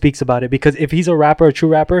why he speaks about it. Because if he's a true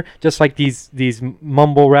rapper, just like these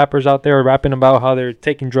mumble rappers out there are rapping about how they're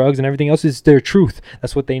taking drugs and everything else, is their truth.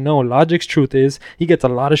 That's what they know. Logic's truth is he gets a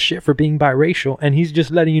lot of shit for being biracial, and he's just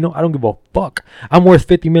letting you know, I don't give a fuck. I'm worth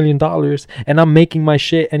 $50 million, and I'm making my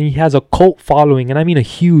shit, and he has a cult following, and I mean a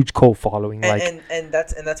huge cult following. And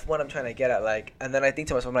that's what I'm trying to get at. Like, and then I think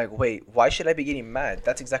to myself, I'm like, wait, why should I be getting mad?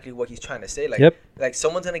 That's exactly what he's trying to say. Like, like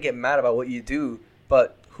someone's gonna get mad about what you do,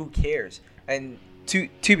 but who cares? And to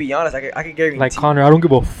be honest, I could guarantee. Like Connor, I don't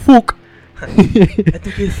give a fuck. I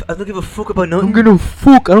don't give a fuck about nothing. I don't give a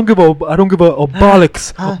fuck. I don't give a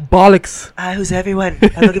bollocks. Bollocks. Who's everyone?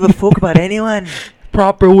 I don't give a fuck about anyone.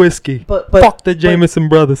 Proper whiskey. But fuck the Jameson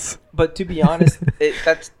brothers. But to be honest,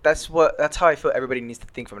 that's how I feel everybody needs to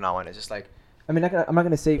think from now on. It's just like, I mean, I'm not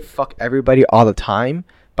gonna say fuck everybody all the time,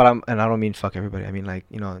 but I don't mean fuck everybody. I mean, like,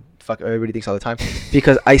 fuck everybody thinks all the time,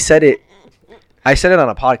 because I said it on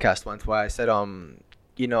a podcast once where I said,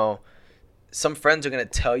 some friends are going to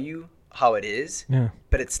tell you how it is,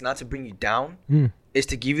 but it's not to bring you down. It's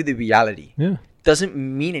to give you the reality. Yeah. Doesn't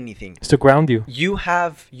mean anything. It's to ground you. You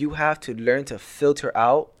have to learn to filter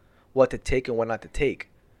out what to take and what not to take.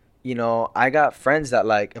 you know, I got friends that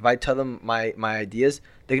like if I tell them my ideas,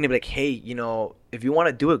 they're gonna be like, hey, you know, if you want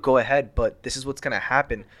to do it, go ahead, but this is what's gonna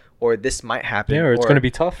happen, or this might happen, Yeah, or it's gonna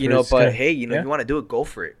be tough. you or know. it's But gonna- hey, you know, yeah, if you want to do it, go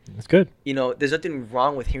for it. it's good. You know, there's nothing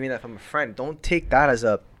wrong with hearing that from a friend. Don't take that as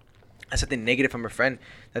something negative from a friend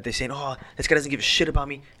that they're saying, oh, this guy doesn't give a shit about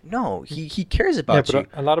me. No, he cares Yeah, about but you.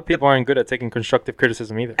 a lot of people aren't good at taking constructive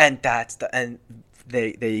criticism either. And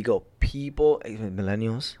there you go. People, even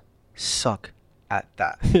millennials, suck at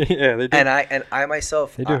that. Yeah, they do. And I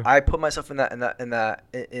myself, They do. I put myself in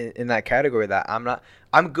that category that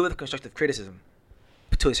I'm good with constructive criticism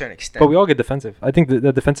to a certain extent. But we all get defensive. I think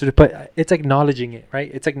the defensive, but it's acknowledging it,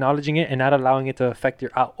 right? It's acknowledging it and not allowing it to affect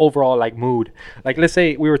your overall like mood. Like, let's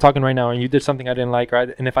say we were talking right now and you did something I didn't like,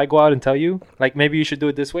 right? And if I go out and tell you, like, maybe you should do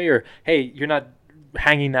it this way, or hey, you're not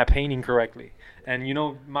hanging that painting correctly. And you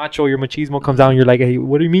know, macho, your machismo comes out and you're like, hey,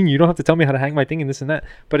 what do you mean? You don't have to tell me how to hang my thing and this and that.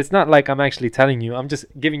 But it's not like I'm actually telling you. I'm just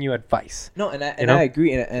giving you advice. No, and You know? I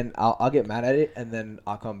agree, and I'll get mad at it, and then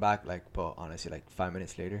I'll come back like, but honestly, like 5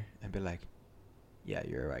 minutes later, and be like, yeah,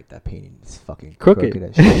 you're right. That painting is fucking Crooked.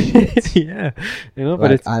 as shit. Yeah. You know, Like,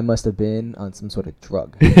 but it's. I must have been on some sort of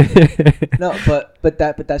drug. No, but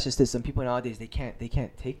that's just it. Some people nowadays they can't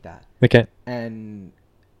take that. They can't.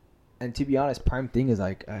 And to be honest, prime thing is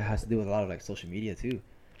like it has to do with a lot of like social media too,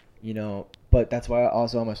 you know. But that's why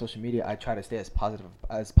also on my social media I try to stay as positive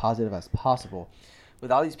as possible.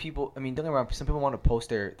 With all these people, I mean, don't get me wrong. Some people want to post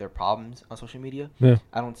their problems on social media. Yeah.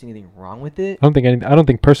 I don't see anything wrong with it. I don't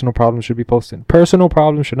think personal problems should be posted. Personal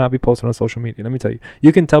problems should not be posted on social media. Let me tell you.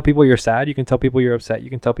 You can tell people you're sad. You can tell people you're upset. You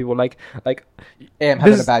can tell people like. Hey, I'm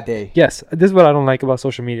having This- a bad day. Yes, this is what I don't like about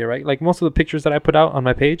social media, right? Like most of the pictures that I put out on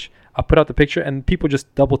my page, I put out the picture and people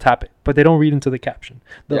just double tap it, but they don't read into the caption.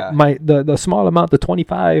 The small amount, the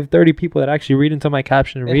 25, 30 people that actually read into my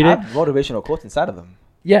caption and They read it. have motivational quotes inside of them.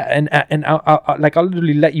 Yeah, and I'll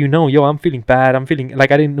literally let you know, yo, I'm feeling bad. I'm feeling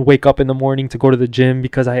like I didn't wake up in the morning to go to the gym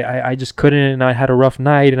because I just couldn't, and I had a rough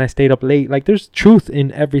night and I stayed up late. Like there's truth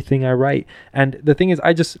in everything I write. And the thing is,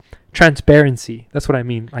 transparency. That's what I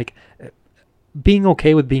mean. Like being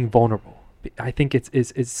okay with being vulnerable. I think it's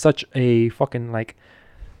such a fucking like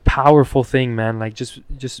powerful thing, man. Like just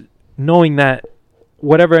knowing that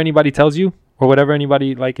whatever anybody tells you, or whatever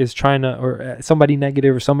anybody like is trying to, or somebody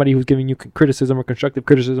negative, or somebody who's giving you criticism or constructive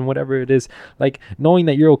criticism, whatever it is, like knowing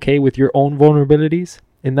that you're okay with your own vulnerabilities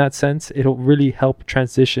in that sense, it'll really help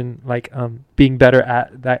transition, like being better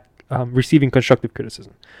at that, receiving constructive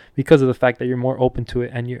criticism, because of the fact that you're more open to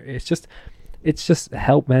it, and it's just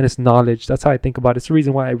help, man. It's knowledge. That's how I think about it. It's the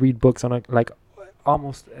reason why I read books on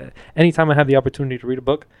almost anytime I have the opportunity to read a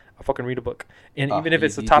book, I fucking read a book. And even if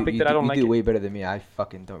it's a topic that I don't like, you do way better than me. I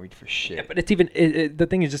fucking don't read for shit. yeah, but it's even the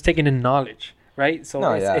thing is just taking in knowledge, right? So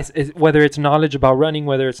No, it's whether it's knowledge about running,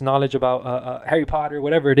 whether it's knowledge about Harry Potter,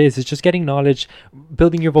 whatever it is, it's just getting knowledge,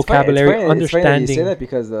 building your vocabulary, It's funny that understanding. you say that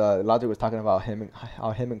because Logic was talking about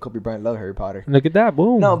how him and Kobe Bryant love Harry Potter. Look at that,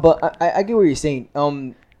 boom. No, but I get what you're saying.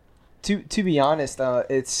 To be honest,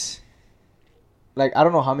 it's like I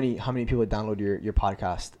don't know how many people download your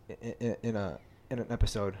podcast in an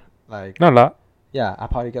episode. Like not a lot. yeah, I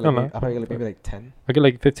probably get No, like no. maybe like 10. I get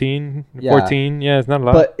like 15, Yeah. 14. Yeah, it's not a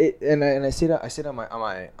lot. But I say that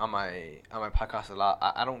on my podcast a lot.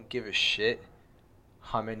 I don't give a shit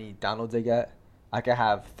how many downloads I get. I can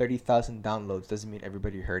have 30,000 downloads. Doesn't mean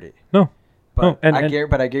everybody heard it. No. But No, and-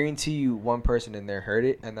 but I guarantee you, one person in there heard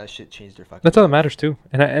it, and that shit changed their fucking. That's all that life. matters too.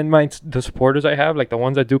 And the supporters I have, like the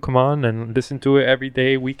ones that do come on and listen to it every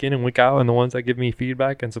day, week in and week out, and the ones that give me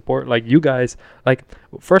feedback and support, like you guys. Like,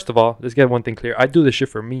 first of all, let's get one thing clear. I do this shit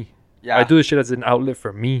for me. Yeah. I do this shit as an outlet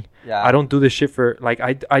for me. Yeah. I don't do this shit for like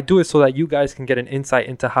I do it so that you guys can get an insight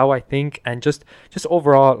into how I think and just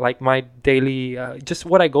overall like my daily just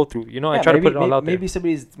what I go through. You know, I try to put it all out there. Maybe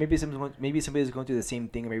somebody's going through the same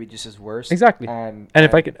thing, or maybe just as worse. Exactly. And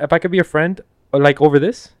if I could be a friend, like over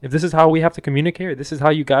this, if this is how we have to communicate, or this is how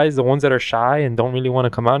you guys, the ones that are shy and don't really want to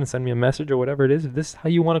come out and send me a message or whatever it is, if this is how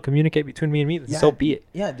you want to communicate between me and me, then so be it.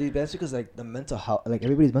 Yeah, dude, that's because like the mental health, like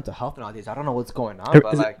everybody's mental health nowadays. I don't know what's going on, They're,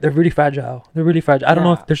 but like they're really fragile. They're really fragile. I don't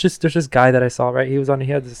know Yeah. if there's this guy that I saw, right? He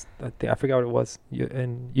had this, I forgot what it was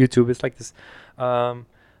in YouTube. It's like this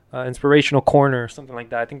inspirational corner or something like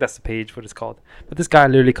that. I think that's the page, what it's called. But this guy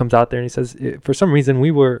literally comes out there and he says, for some reason,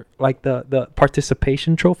 we were like the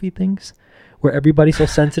participation trophy things, where everybody's so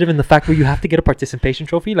sensitive, and the fact where you have to get a participation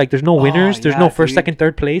trophy, like there's no winners, there's yeah, no first, dude. second,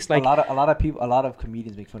 third place. Like a lot of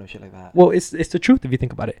comedians make fun of shit like that. well, it's the truth if you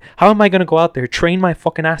think about it. How am I gonna go out there, train my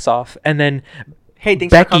fucking ass off, and then Hey,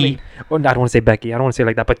 thanks for Becky, coming. or I don't want to say Becky, I don't want to say it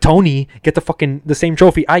like that, but Tony get the same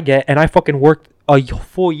trophy I get, and I fucking worked a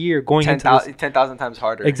full year going into this. 10,000 times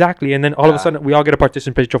harder. Exactly, and then all of a Yeah. sudden we all get a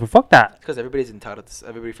participation trophy. Fuck that. Because everybody feels entitled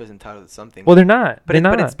to something. Well, they're not. But They're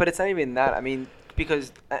not. it's not even that. I mean,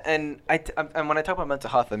 because and when I talk about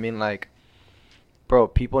mental health, I mean like, bro,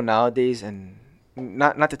 people nowadays, and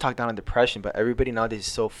not to talk down on depression, but everybody nowadays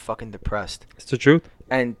is so fucking depressed. It's the truth.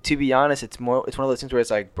 And to be honest, it's one of those things where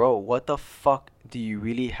it's like, bro, what the fuck do you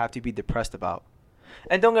really have to be depressed about?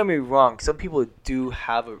 And don't get me wrong, some people do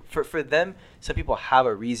have for them, some people have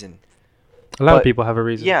a reason. A lot of But- people have a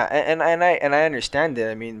reason. Yeah, and I understand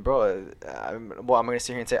it. I mean, bro, I'm gonna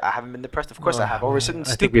sit here and say I haven't been depressed. Of course I have. Over certain I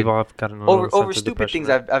think stupid we've all gotten a little over sense of stupid depression, things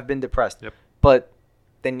right? I've been depressed. Yep. But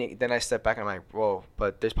then I step back and I'm like, whoa,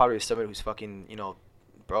 but there's probably somebody who's fucking,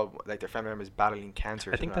 bro, like their family member is battling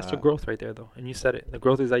cancer. or I think something that's the like growth right there, though. And you said it. The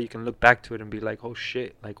growth is that you can look back to it and be like, oh,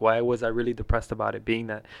 shit. Like, why was I really depressed about it? Being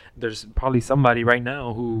that there's probably somebody right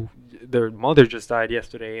now who their mother just died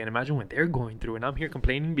yesterday. And imagine what they're going through. And I'm here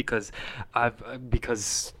complaining because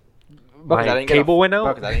because Bro, 'cause my cable went out.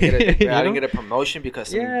 Bro, 'cause I didn't You get know? a promotion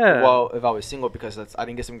because Yeah. well, if I was single because I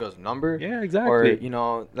didn't get some girl's number. Yeah, exactly.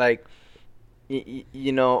 Or like,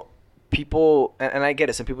 people, and I get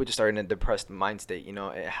it. Some people just are in a depressed mind state.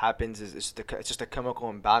 It happens. It's just a chemical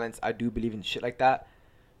imbalance. I do believe in shit like that.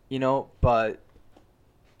 But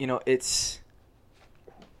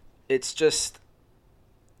it's just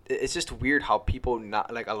weird how people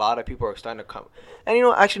not like a lot of people are starting to come. And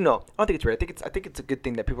actually no, I don't think it's weird. I think it's a good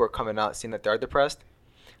thing that people are coming out saying that they are depressed.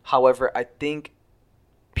 However, I think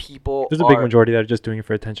people There's a big majority that are just doing it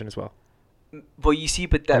for attention as well. But you see,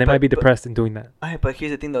 but that And they might be depressed in doing that. But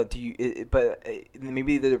here's the thing, though.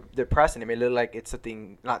 Maybe they're depressed and it may look like it's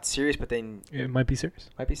something not serious, but then It might be serious.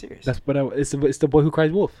 might be serious. That's what it's the boy who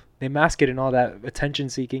cries wolf. They mask it in all that attention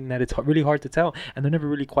seeking that it's really hard to tell, and they're never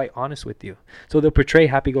really quite honest with you. So they'll portray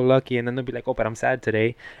happy-go-lucky, and then they'll be like, "Oh, but I'm sad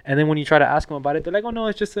today." And then when you try to ask them about it, they're like, "Oh no,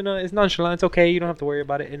 it's just it's nonchalant. It's okay. You don't have to worry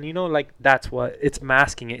about it." And like that's what it's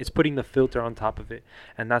masking it. It's putting the filter on top of it,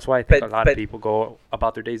 and that's why I think a lot of people go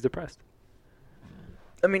about their days depressed.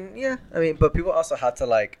 I mean, yeah. But people also have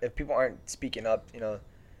to if people aren't speaking up,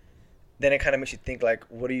 then it kind of makes you think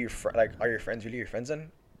what are your are your friends really your friends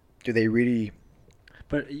then? Do they really?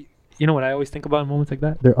 But you know what I always think about in moments like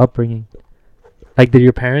that? Their upbringing. Like, did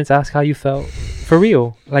your parents ask how you felt? For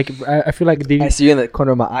real. Like, I feel like... I see you in the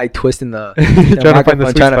corner of my eye twisting the... trying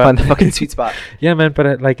to find the fucking sweet spot. Yeah, man, but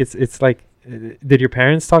it's like... Did your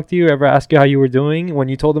parents talk to you, ever ask you how you were doing when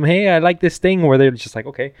you told them, hey, I like this thing? Where they're just like,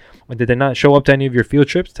 okay. Or did they not show up to any of your field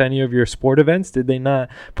trips, to any of your sport events? Did they not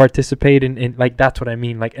participate in like, that's what I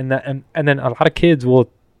mean. Like, and then a lot of kids will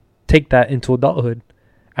take that into adulthood.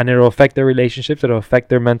 And it'll affect their relationships, it'll affect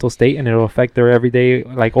their mental state, and it'll affect their everyday,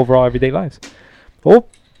 overall everyday lives. Oh.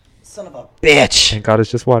 Son of a bitch. Thank God it's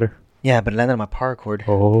just water. Yeah, but it landed on my power cord.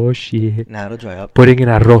 Oh, shit. Nah, it'll dry up. Putting in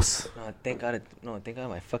arroz. No, thank God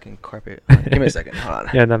my fucking carpet. Give me a second. Hold on.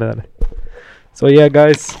 Yeah, no. So, yeah,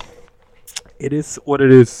 guys. It is what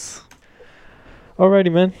it is.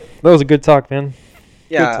 Alrighty, man. That was a good talk, man.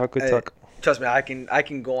 Yeah. Good talk. Trust me, I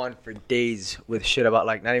can go on for days with shit about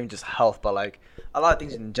not even just health, but a lot of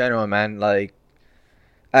things in general, man.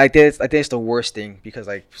 I think it's the worst thing because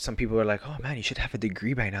some people are like, oh man, you should have a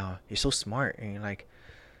degree by now. You're so smart, and you're like,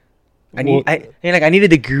 I need a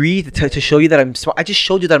degree to show you that I'm smart. I just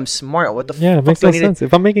showed you that I'm smart. What the fuck? Yeah, it makes no sense.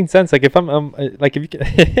 If I'm making sense, if I'm if you can,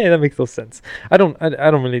 that makes no sense. I don't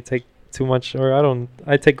really take too much, or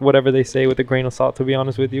I take whatever they say with a grain of salt, to be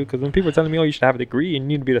honest with you, because when people are telling me, oh, you should have a degree and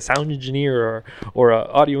you need to be a sound engineer or a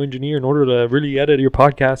audio engineer in order to really edit your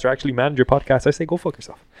podcast or actually manage your podcast, I say go fuck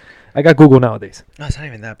yourself. I got Google nowadays. No, it's not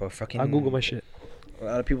even that, bro. I'll Google my shit. A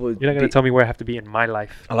lot of people. You're not gonna tell me where I have to be in my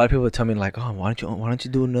life. A lot of people tell me oh, why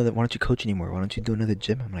don't you coach anymore? Why don't you do another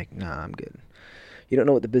gym? I'm like, nah, I'm good. You don't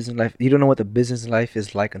know what the business life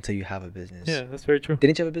is like until you have a business. Yeah, that's very true.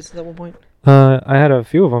 Didn't you have a business at one point? I had a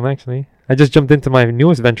few of them actually. I just jumped into my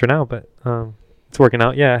newest venture now, but it's working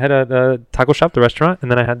out. Yeah, I had a taco shop, the restaurant, and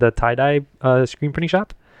then I had the tie-dye screen printing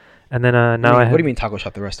shop, and then now What do you mean taco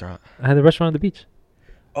shop, the restaurant? I had the restaurant on the beach.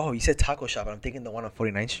 Oh, you said taco shop, and I'm thinking the one on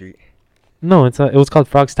 49th Street. No, it was called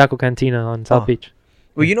Frog's Taco Cantina on South Beach.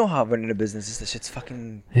 Well, you know how running a business is. This shit's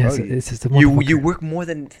fucking. Yeah, bro, it's just a you work more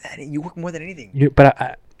than anything.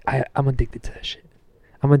 But I'm addicted to that shit.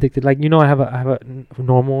 I'm addicted. I have a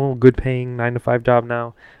normal, good paying 9-to-5 job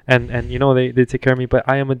now, and they take care of me. But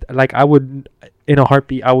I am I would, in a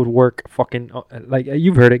heartbeat, I would work fucking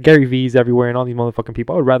you've heard it. Gary V's everywhere and all these motherfucking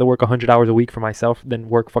people. I would rather work 100 hours a week for myself than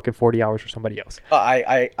work fucking 40 hours for somebody else.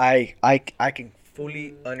 I can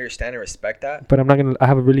fully understand and respect that. But I'm not gonna. I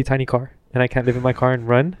have a really tiny car, and I can't live in my car and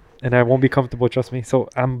run, and I won't be comfortable. Trust me. So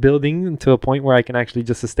I'm building to a point where I can actually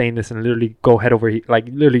just sustain this and literally go head over, like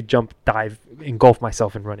literally jump, dive, engulf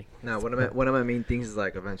myself in running. No, one of my main things is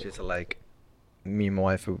like eventually to like me and my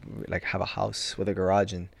wife would like have a house with a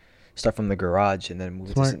garage and start from the garage and then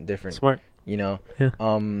move to something different. Smart. You know. Yeah.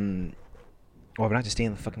 Or not just stay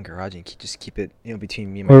in the fucking garage and just keep it,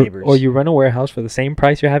 between me and my neighbors. Or you rent a warehouse for the same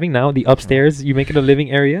price you're having now. The upstairs you make it a living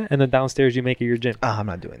area, and the downstairs you make it your gym. I'm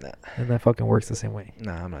not doing that. And that fucking works the same way.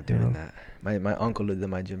 Nah, I'm not doing that. My uncle lived in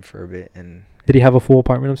my gym for a bit, and did he have a full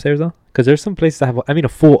apartment upstairs though? Because there's some places that have, a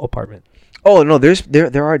full apartment. Oh no, there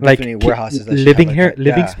are definitely like warehouses that living have here,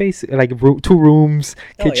 living space, like 2 rooms,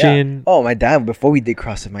 kitchen. Yeah. Oh, my dad. Before we did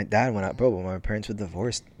CrossFit, my dad went out, bro. When my parents were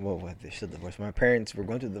divorced, they still divorced. When my parents were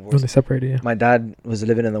going through the divorce. When they separated, yeah. My dad was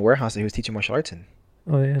living in the warehouse that he was teaching martial arts in.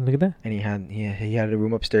 Oh yeah, look at that. And he had a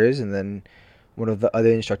room upstairs, and then one of the other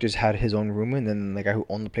instructors had his own room, and then the guy who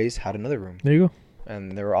owned the place had another room. There you go.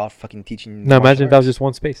 And they were all fucking teaching. Now imagine if that was just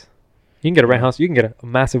one space. You can get a rent house. You can get a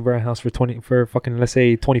massive warehouse for fucking, let's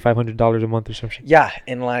say $2,500 a month or some shit. Yeah,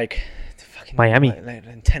 in like fucking Miami. like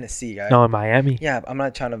in Tennessee, guy. No, in Miami. Yeah, I'm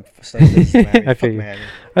not trying to study this Miami. I feel you. Miami.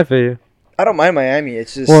 I feel you. I don't mind Miami.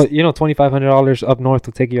 It's just well, $2,500 up north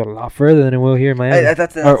will take you a lot further than it will here in Miami,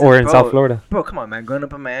 that's or in bro, South Florida. Bro, come on, man. Growing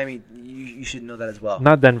up in Miami, you should know that as well.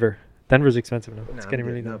 Not Denver. Denver's expensive now. It's getting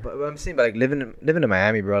really but I'm saying, but like living in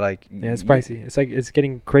Miami, bro. Like it's pricey. It's like it's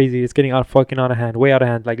getting crazy. It's getting out of hand, way out of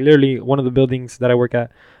hand. Like literally, one of the buildings that I work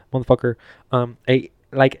at, motherfucker,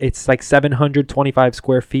 it's like 725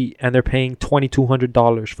 square feet, and they're paying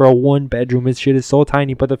 $2,200 for a 1-bedroom. This shit is so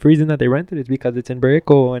tiny, but the reason that they rent it is because it's in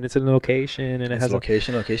Brickell and it's in a location and it has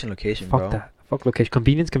location, fuck bro. That. Fuck location.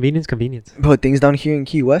 Convenience. But things down here in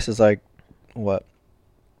Key West is like, what?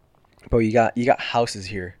 Bro, you got houses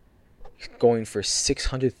here going for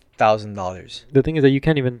 $600,000. The thing is that you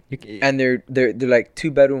can't even. And they're like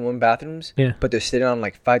 2-bedroom, 1 bathrooms. Yeah. But they're sitting on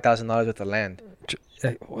like $5,000 worth of land.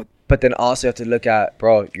 What? But then also you have to look at,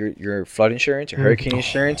 bro, your flood insurance, your hurricane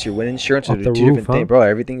insurance, your wind insurance are two different things, bro.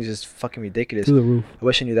 Everything's just fucking ridiculous. To the roof. I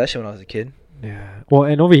wish I knew that shit when I was a kid. Yeah. Well,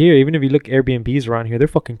 and over here, even if you look Airbnbs around here, they're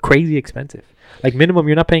fucking crazy expensive. Like minimum,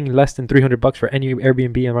 you're not paying less than $300 for any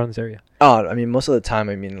Airbnb around this area. Oh, I mean, most of the time,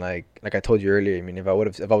 I mean, like I told you earlier, I mean, if I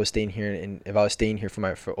was staying here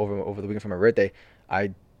for over the weekend for my birthday,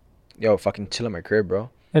 I'd fucking chill in my crib,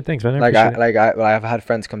 bro. Yeah, thanks, man. I've had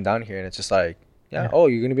friends come down here and it's just like, yeah. Oh,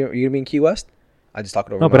 you're gonna be in Key West? I just talk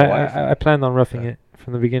it over. No, with but my wife. I planned on roughing it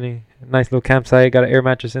from the beginning. Nice little campsite. Got an air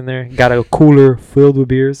mattress in there. Got a cooler filled with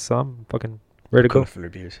beers. So I'm fucking ready to go. Full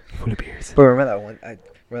of beers. Full of beers. But remember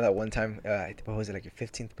that one time? What was it, like your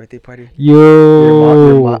 15th birthday party?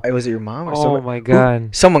 Yo. Was it your mom or someone? Oh my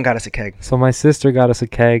god. Someone got us a keg. So my sister got us a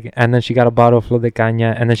keg, and then she got a bottle of Flor de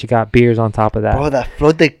Caña, and then she got beers on top of that. Bro, that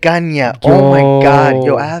Flor de Caña. Oh my god.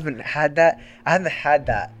 Yo, I haven't had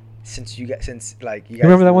that since you guys.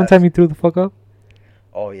 Remember that one time you threw the fuck up?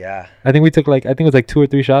 Oh yeah. I think it was like 2 or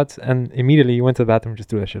 3 shots, and immediately you went to the bathroom and just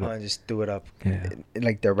threw that shit up. I just threw it up. Yeah.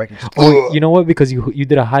 Like directly. Oh, you know what? Because you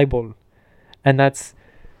did a highball, and that's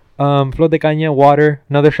Flor de Caña, water,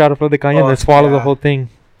 another shot of Flor de Caña, and then swallow the whole thing.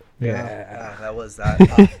 Yeah. That was that.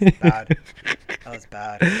 Bad. That was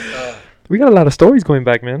bad. We got a lot of stories going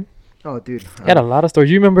back, man. Oh, dude. We got a lot of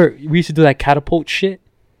stories. You remember we used to do that catapult shit?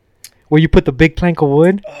 Where you put the big plank of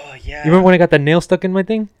wood? Oh, yeah. You remember when I got that nail stuck in my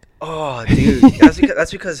thing? Oh, dude.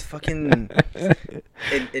 that's because fucking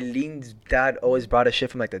Eileen's dad always brought us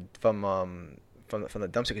shit from the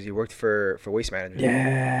dumpster because he worked for Waste Management.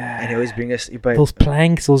 Yeah. And he always bring us those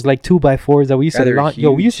planks, those like 2x4s that we used to launch.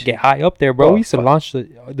 Yo, we used to get high up there, bro. Oh, we used to launch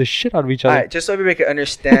the shit out of each other. All right, just so everybody can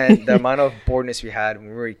understand the amount of boredness we had when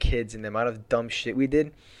we were kids and the amount of dumb shit we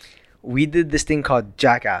did. We did this thing called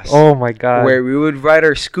Jackass. Oh my god. Where we would ride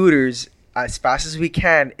our scooters as fast as we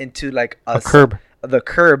can into like a curb. The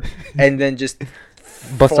curb, and then just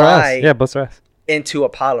bust our ass. Yeah, bust our ass. Into a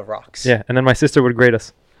pile of rocks. Yeah, and then my sister would grade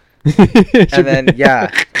us. And then,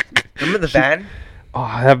 yeah. Remember the van?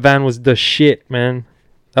 Oh, that van was the shit, man.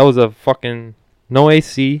 That was a fucking no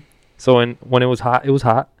AC. So when it was hot, it was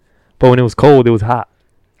hot. But when it was cold, it was hot.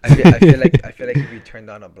 I feel like if you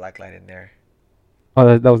turned on a black light in there.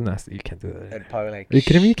 Oh, that was nasty. You can't do that. It'd probably like. Are you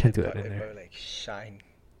kidding me? You can't do that in there. It'd probably like shine,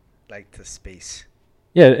 like to space.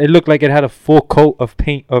 Yeah, it looked like it had a full coat of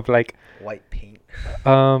paint of like. White paint.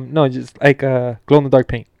 No, just like glow in the dark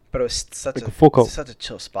paint. But it was such like a full coat. Such a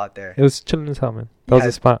chill spot there. It was chilling as hell, man. That was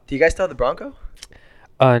the spot. Do you guys still have the Bronco?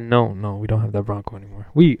 No, we don't have that Bronco anymore.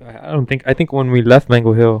 I think when we left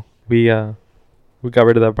Mango Hill, we got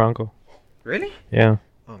rid of that Bronco. Really? Yeah.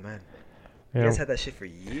 Oh man. You Yeah. guys had that shit for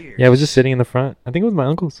years. Yeah, I was just sitting in the front. I think it was my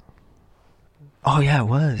uncle's. Oh yeah, it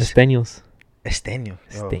was. Esteños. Esteño.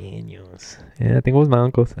 Esteños. Yeah, I think it was my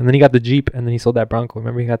uncle's. And then he got the Jeep, and then he sold that Bronco.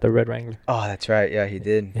 Remember, he got the Red Wrangler. Oh, that's right. Yeah, he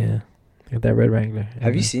did. Yeah, he got that Red Wrangler.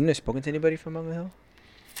 Have you And, seen or spoken to anybody from Bungle Hill?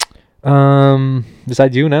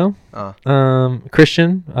 besides you now,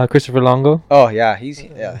 Christian, Christopher Longo. Oh yeah, I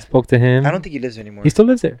yeah. spoke to him. I don't think he lives there anymore. He still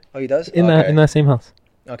lives there Oh, he does. in okay. that same house.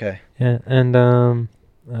 Okay. Yeah, and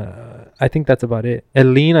I think that's about it.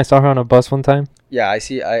 Eileen, I saw her on a bus one time. Yeah, I've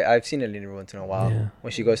seen Elena once in a while Yeah.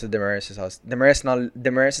 when she goes to Damaris's house.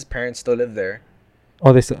 Damaris's parents still live there.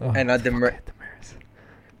 Oh, they still. Oh, And, fucking Damaris.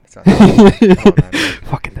 It's not- Come on, man.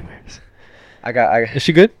 Fucking Damaris. I Is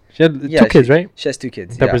she good? She had Yeah, two kids, right? She has 2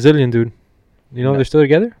 kids. That yeah. Brazilian dude. You know No. they're still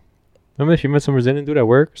together. Remember she met some Brazilian dude at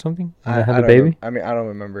work or something. And they had a don't baby. I mean, I don't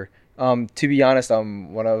remember. To be honest,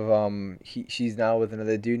 one of she's now with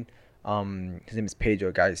another dude. His name is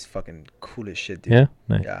Pedro. Guy's fucking cool as shit, dude. Yeah,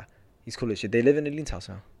 nice. Yeah, he's cool as shit. They live in Eileen's house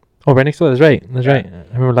now. Oh, right next door. That's right. That's Yeah. right.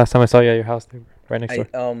 I remember last time I saw you at your house. They were right next door.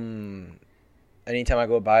 Anytime I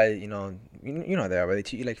go by, you know they are, but they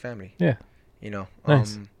treat you like family. Yeah. You know.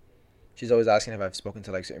 Nice. She's always asking if I've spoken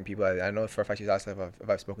to like certain people. I know for a fact she's asked if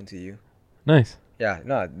I've spoken to you. Nice. Yeah.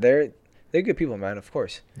 No, they're good people, man. Of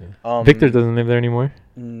course. Yeah. Victor doesn't live there anymore,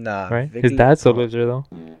 Nah. right? Victor- His dad still oh, lives there though.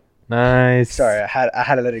 Nice. Sorry, I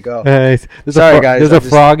had to let it go. Nice. There's Sorry, a guys, There's I a just-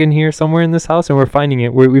 frog in here somewhere in this house, and we're finding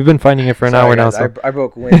it. We've been finding it for an hour now. guys, So. I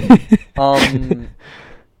broke wind.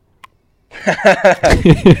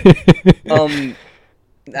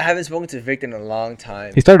 I haven't spoken to Victor in a long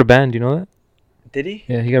time. He started a band. You know that? Did he?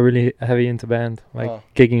 Yeah, he got really heavy into band, like Oh.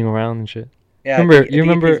 gigging around and shit. Yeah. remember? I think he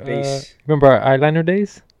Remember plays bass. our eyeliner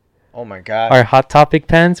days? Oh my god. Our Hot Topic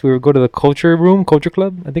pants. We would go to the Culture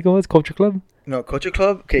Club. I think it was Culture Club. No, Culture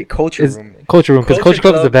Club. Okay, Culture Is Room. Culture Room, because Culture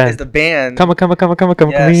Club is the band. Is the band. Come,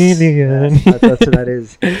 Yes, chameleon. yes, that's what that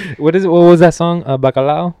is. What is it? What was that song?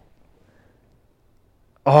 Bacalao.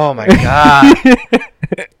 Oh my god.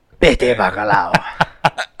 Vete bacalao.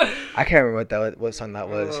 I can't remember what song that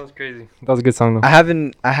was. That was crazy. That was a good song though.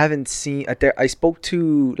 I haven't seen. I spoke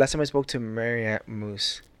to last time I spoke to Marianne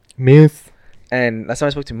Moose. Myth. And last time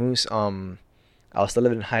I spoke to Moose, I was still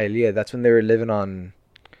living in Hialeah. That's when they were living on,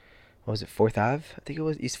 what was it, 4th Ave? I think it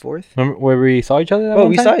was East 4th. Remember where we saw each other? That Oh, one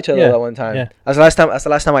we time? saw each other Yeah. that one time. Yeah. That's the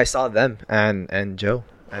last time I saw them and Joe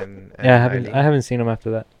and Yeah, Eileen. I haven't seen him after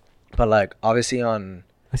that. But like obviously on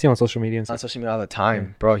I see him on social media and on stuff. social media all the time,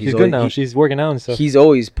 Yeah. bro. She's always, good now. She's working out and stuff. He's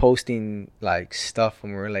always posting like stuff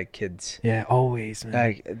when we were like kids. Yeah, always, man.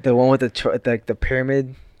 Like the one with the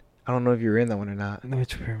pyramid. I don't know if you were in that one or not.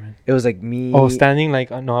 Which pyramid? It was like me. Oh, standing like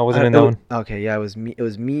no, I wasn't in that one. Okay, yeah, it was me. It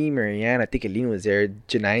was me, Marianne. I think Eileen was there.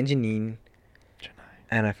 Janai and Janine.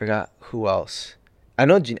 And I forgot who else. I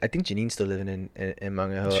know. I think Janine's still living in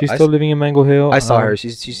Mango Hill. She's still living in Mango Hill. I saw her.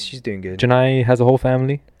 She's doing good. Janai has a whole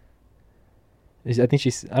family. I think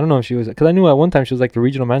she's. I don't know if she was, because I knew at one time she was like the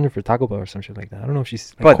regional manager for Taco Bell or some shit like that. I don't know if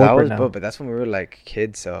she's like But corporate now. but that's when we were like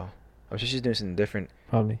kids, so I'm sure she's doing something different.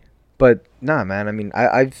 Probably. But nah, man. I mean,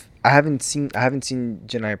 I haven't seen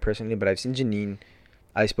Janai personally, but I've seen Janine.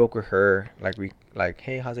 I spoke with her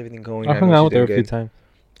hey, how's everything going? I hung know out she's with her a doing few good. times.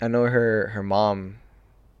 I know her mom.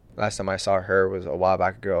 Last time I saw her was a while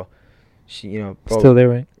back ago. She, bro, Still there,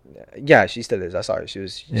 right? yeah, she still is. I saw her. She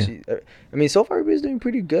was. Yeah. I mean, so far everybody's doing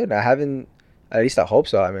pretty good. I haven't. At least I hope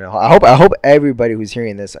so. I mean, I hope everybody who's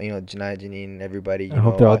hearing this, Janai, Janine, everybody. I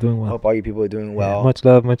hope they're all doing well. I hope all you people are doing well. Yeah,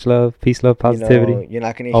 much love, peace, love, positivity. You're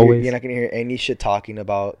not gonna Always. You're not gonna hear any shit talking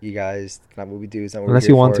about you guys. It's not what we do. It's not what Unless we're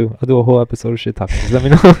you here want for. to, I'll do a whole episode of shit talking. Just let me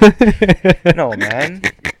know. No, man.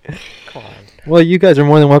 Come on. Well, you guys are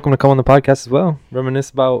more than welcome to come on the podcast as well.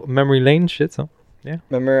 Reminisce about memory lane shit. So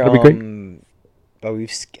Remember? That'd be great.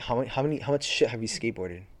 But how much shit have you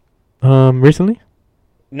skateboarded? recently.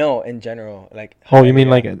 No, in general, like. Oh, you mean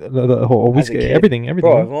like the whole As a kid. everything?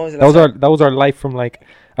 Bro, man. when was the That was last that was our life from like,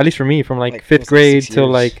 at least for me, from like Like, 5th it was like grade 6 till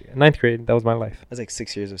years. like 9th grade. That was my life. That's like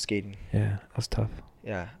 6 years of skating. Yeah, that was tough.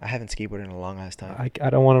 Yeah, I haven't skateboarded in a long ass time. I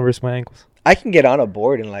don't want to risk my ankles. I can get on a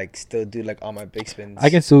board and like still do like all my big spins. I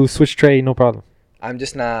can still switch tray, no problem. I'm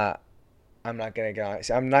just not. I'm not gonna get on.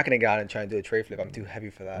 I'm not gonna get on and try and do a tray flip. I'm too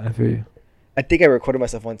heavy for that. I feel you. I think I recorded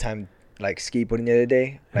myself one time like skateboarding the other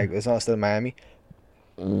day. Like it was when I was still in Miami.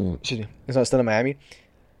 Excuse me. It was when I was still in Miami.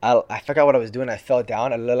 I forgot what I was doing. I fell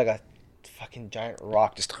down. I looked like a fucking giant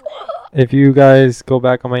rock. Just. If you guys go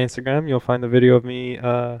back on my Instagram, you'll find the video of me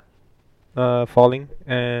falling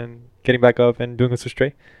and getting back up and doing a switch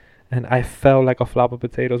tray. And I fell like a flop of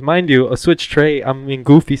potatoes. Mind you, a switch tray, I'm in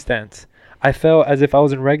goofy stance. I fell as if I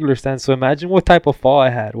was in regular stance. So imagine what type of fall I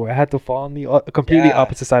had, where I had to fall on the completely Yeah.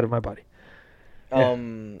 opposite side of my body. I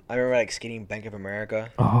remember like skating Bank of America.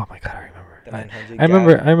 Oh my god, I remember. The 900.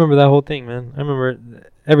 I remember that whole thing, man. I remember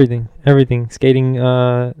everything. Skating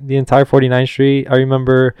the entire 49th Street. I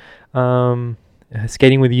remember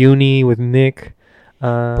skating with Uni, with Nick.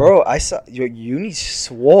 Bro, I saw your Uni's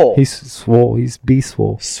swole. He's swole. He's beast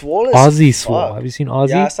swole. Swole as Ozzy fuck. swole. Have you seen Ozzy?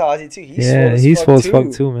 Yeah, I saw Ozzy too. He's swole as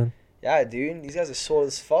fuck too, man. Yeah, dude, these guys are swole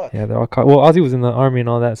as fuck. Yeah, they're all well, Ozzy was in the army and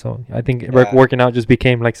all that, so I think working out just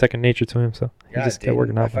became like second nature to him. So he just kept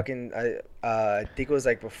working out. I think it was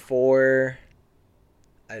like before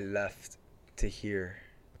I left to here.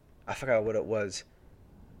 I forgot what it was.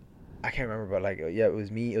 I can't remember, but like, yeah, it was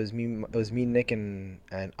me, Nick, and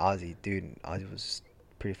Ozzy, dude. Ozzy was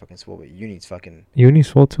pretty fucking swole, but Uni's fucking Uni's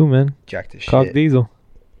swole too, man. jacked as Cock shit. Diesel.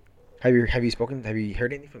 Have you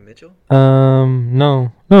heard anything from Mitchell?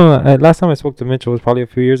 No. Last time I spoke to Mitchell was probably a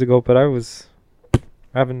few years ago, but I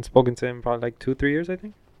haven't spoken to him probably like 2-3 years, I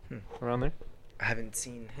think, around there. I haven't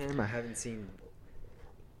seen him. I haven't seen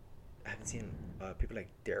people like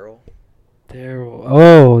Daryl.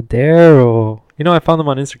 Daryl. You know, I found him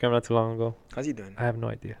on Instagram not too long ago. How's he doing? I have no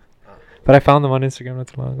idea. But I found him on Instagram not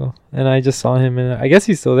too long ago. And I just saw him, and I guess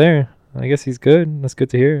he's still there. I guess he's good. That's good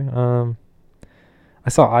to hear. I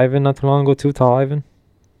saw Ivan not too long ago, too. Tall Ivan.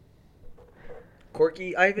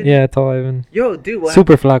 Quirky Ivan? Yeah, tall Ivan. Yo, dude, what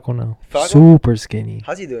Super flaco now. Flaco? Super skinny.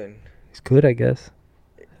 how's he doing? He's good, I guess.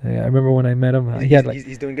 Yeah, I remember when I met him.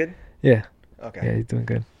 He's doing good? Yeah. Okay. Yeah, he's doing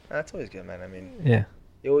good. That's always good, man. I mean, Yeah.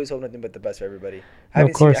 you always hope nothing but the best for everybody. No,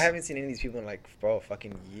 of course. I haven't seen any of these people in like, bro,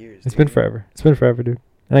 fucking years. It's been forever. It's been forever, dude.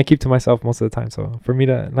 And I keep to myself most of the time. So for me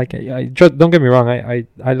to like, don't get me wrong.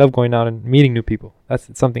 I love going out and meeting new people. That's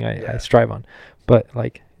something I strive on. But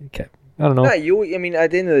like, I don't know. I mean,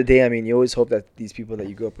 at the end of the day, I mean, you always hope that these people that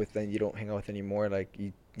you grew up with and you don't hang out with anymore, like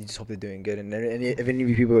you just hope they're doing good. And if any of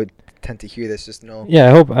you people would tend to hear this, just know.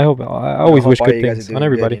 Yeah, I always wish all good you guys are things doing on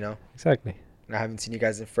everybody. good, you know? Exactly. And I haven't seen you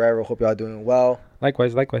guys in forever. Hope y'all doing well.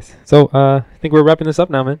 Likewise. So I think we're wrapping this up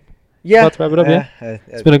now, man. Yeah. Let's wrap it up,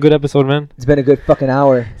 It's been a good episode, man. It's been a good fucking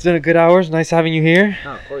hour. It's been a good hour. Nice having you here.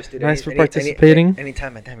 No, of course, dude. Nice for participating.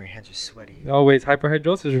 Anytime, man. Damn, your hands are sweaty. Always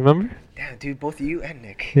hyperhidrosis, remember? Damn, dude, both of you and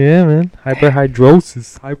Nick. Yeah, man.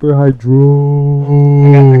 Hyperhidrosis. I got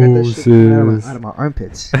that shit out of my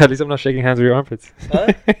armpits. At least I'm not shaking hands with your armpits.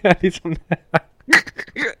 Huh? At least I'm not.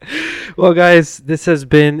 Well, guys, this has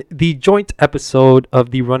been the joint episode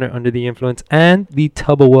of the Runner Under the Influence and the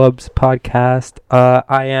Tubbawubs podcast.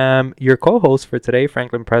 I am your co-host for today,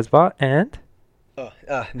 Franklin Presbot, and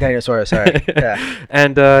Daniel Sora, sorry. Yeah.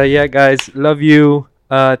 and yeah, guys, love you.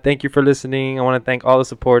 Thank you for listening. I want to thank all the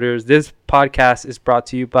supporters. This podcast is brought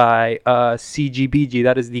to you by CGBG.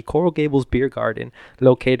 That is the Coral Gables Beer Garden,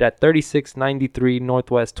 located at 3693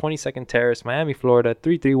 Northwest 22nd Terrace, Miami, Florida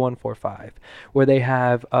 33145, where they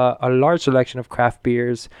have a large selection of craft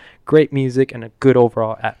beers, great music, and a good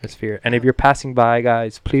overall atmosphere. And if you're passing by,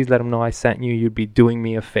 guys, please let them know I sent you. You'd be doing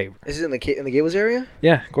me a favor. Is it in the Gables area?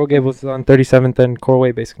 Yeah, Coral Gables is on 37th and Coral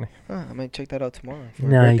Way, basically. I might check that out tomorrow. For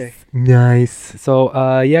my birthday. Nice.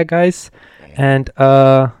 So, yeah, guys. And,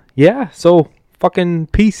 yeah, so fucking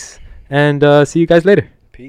peace. And see you guys later.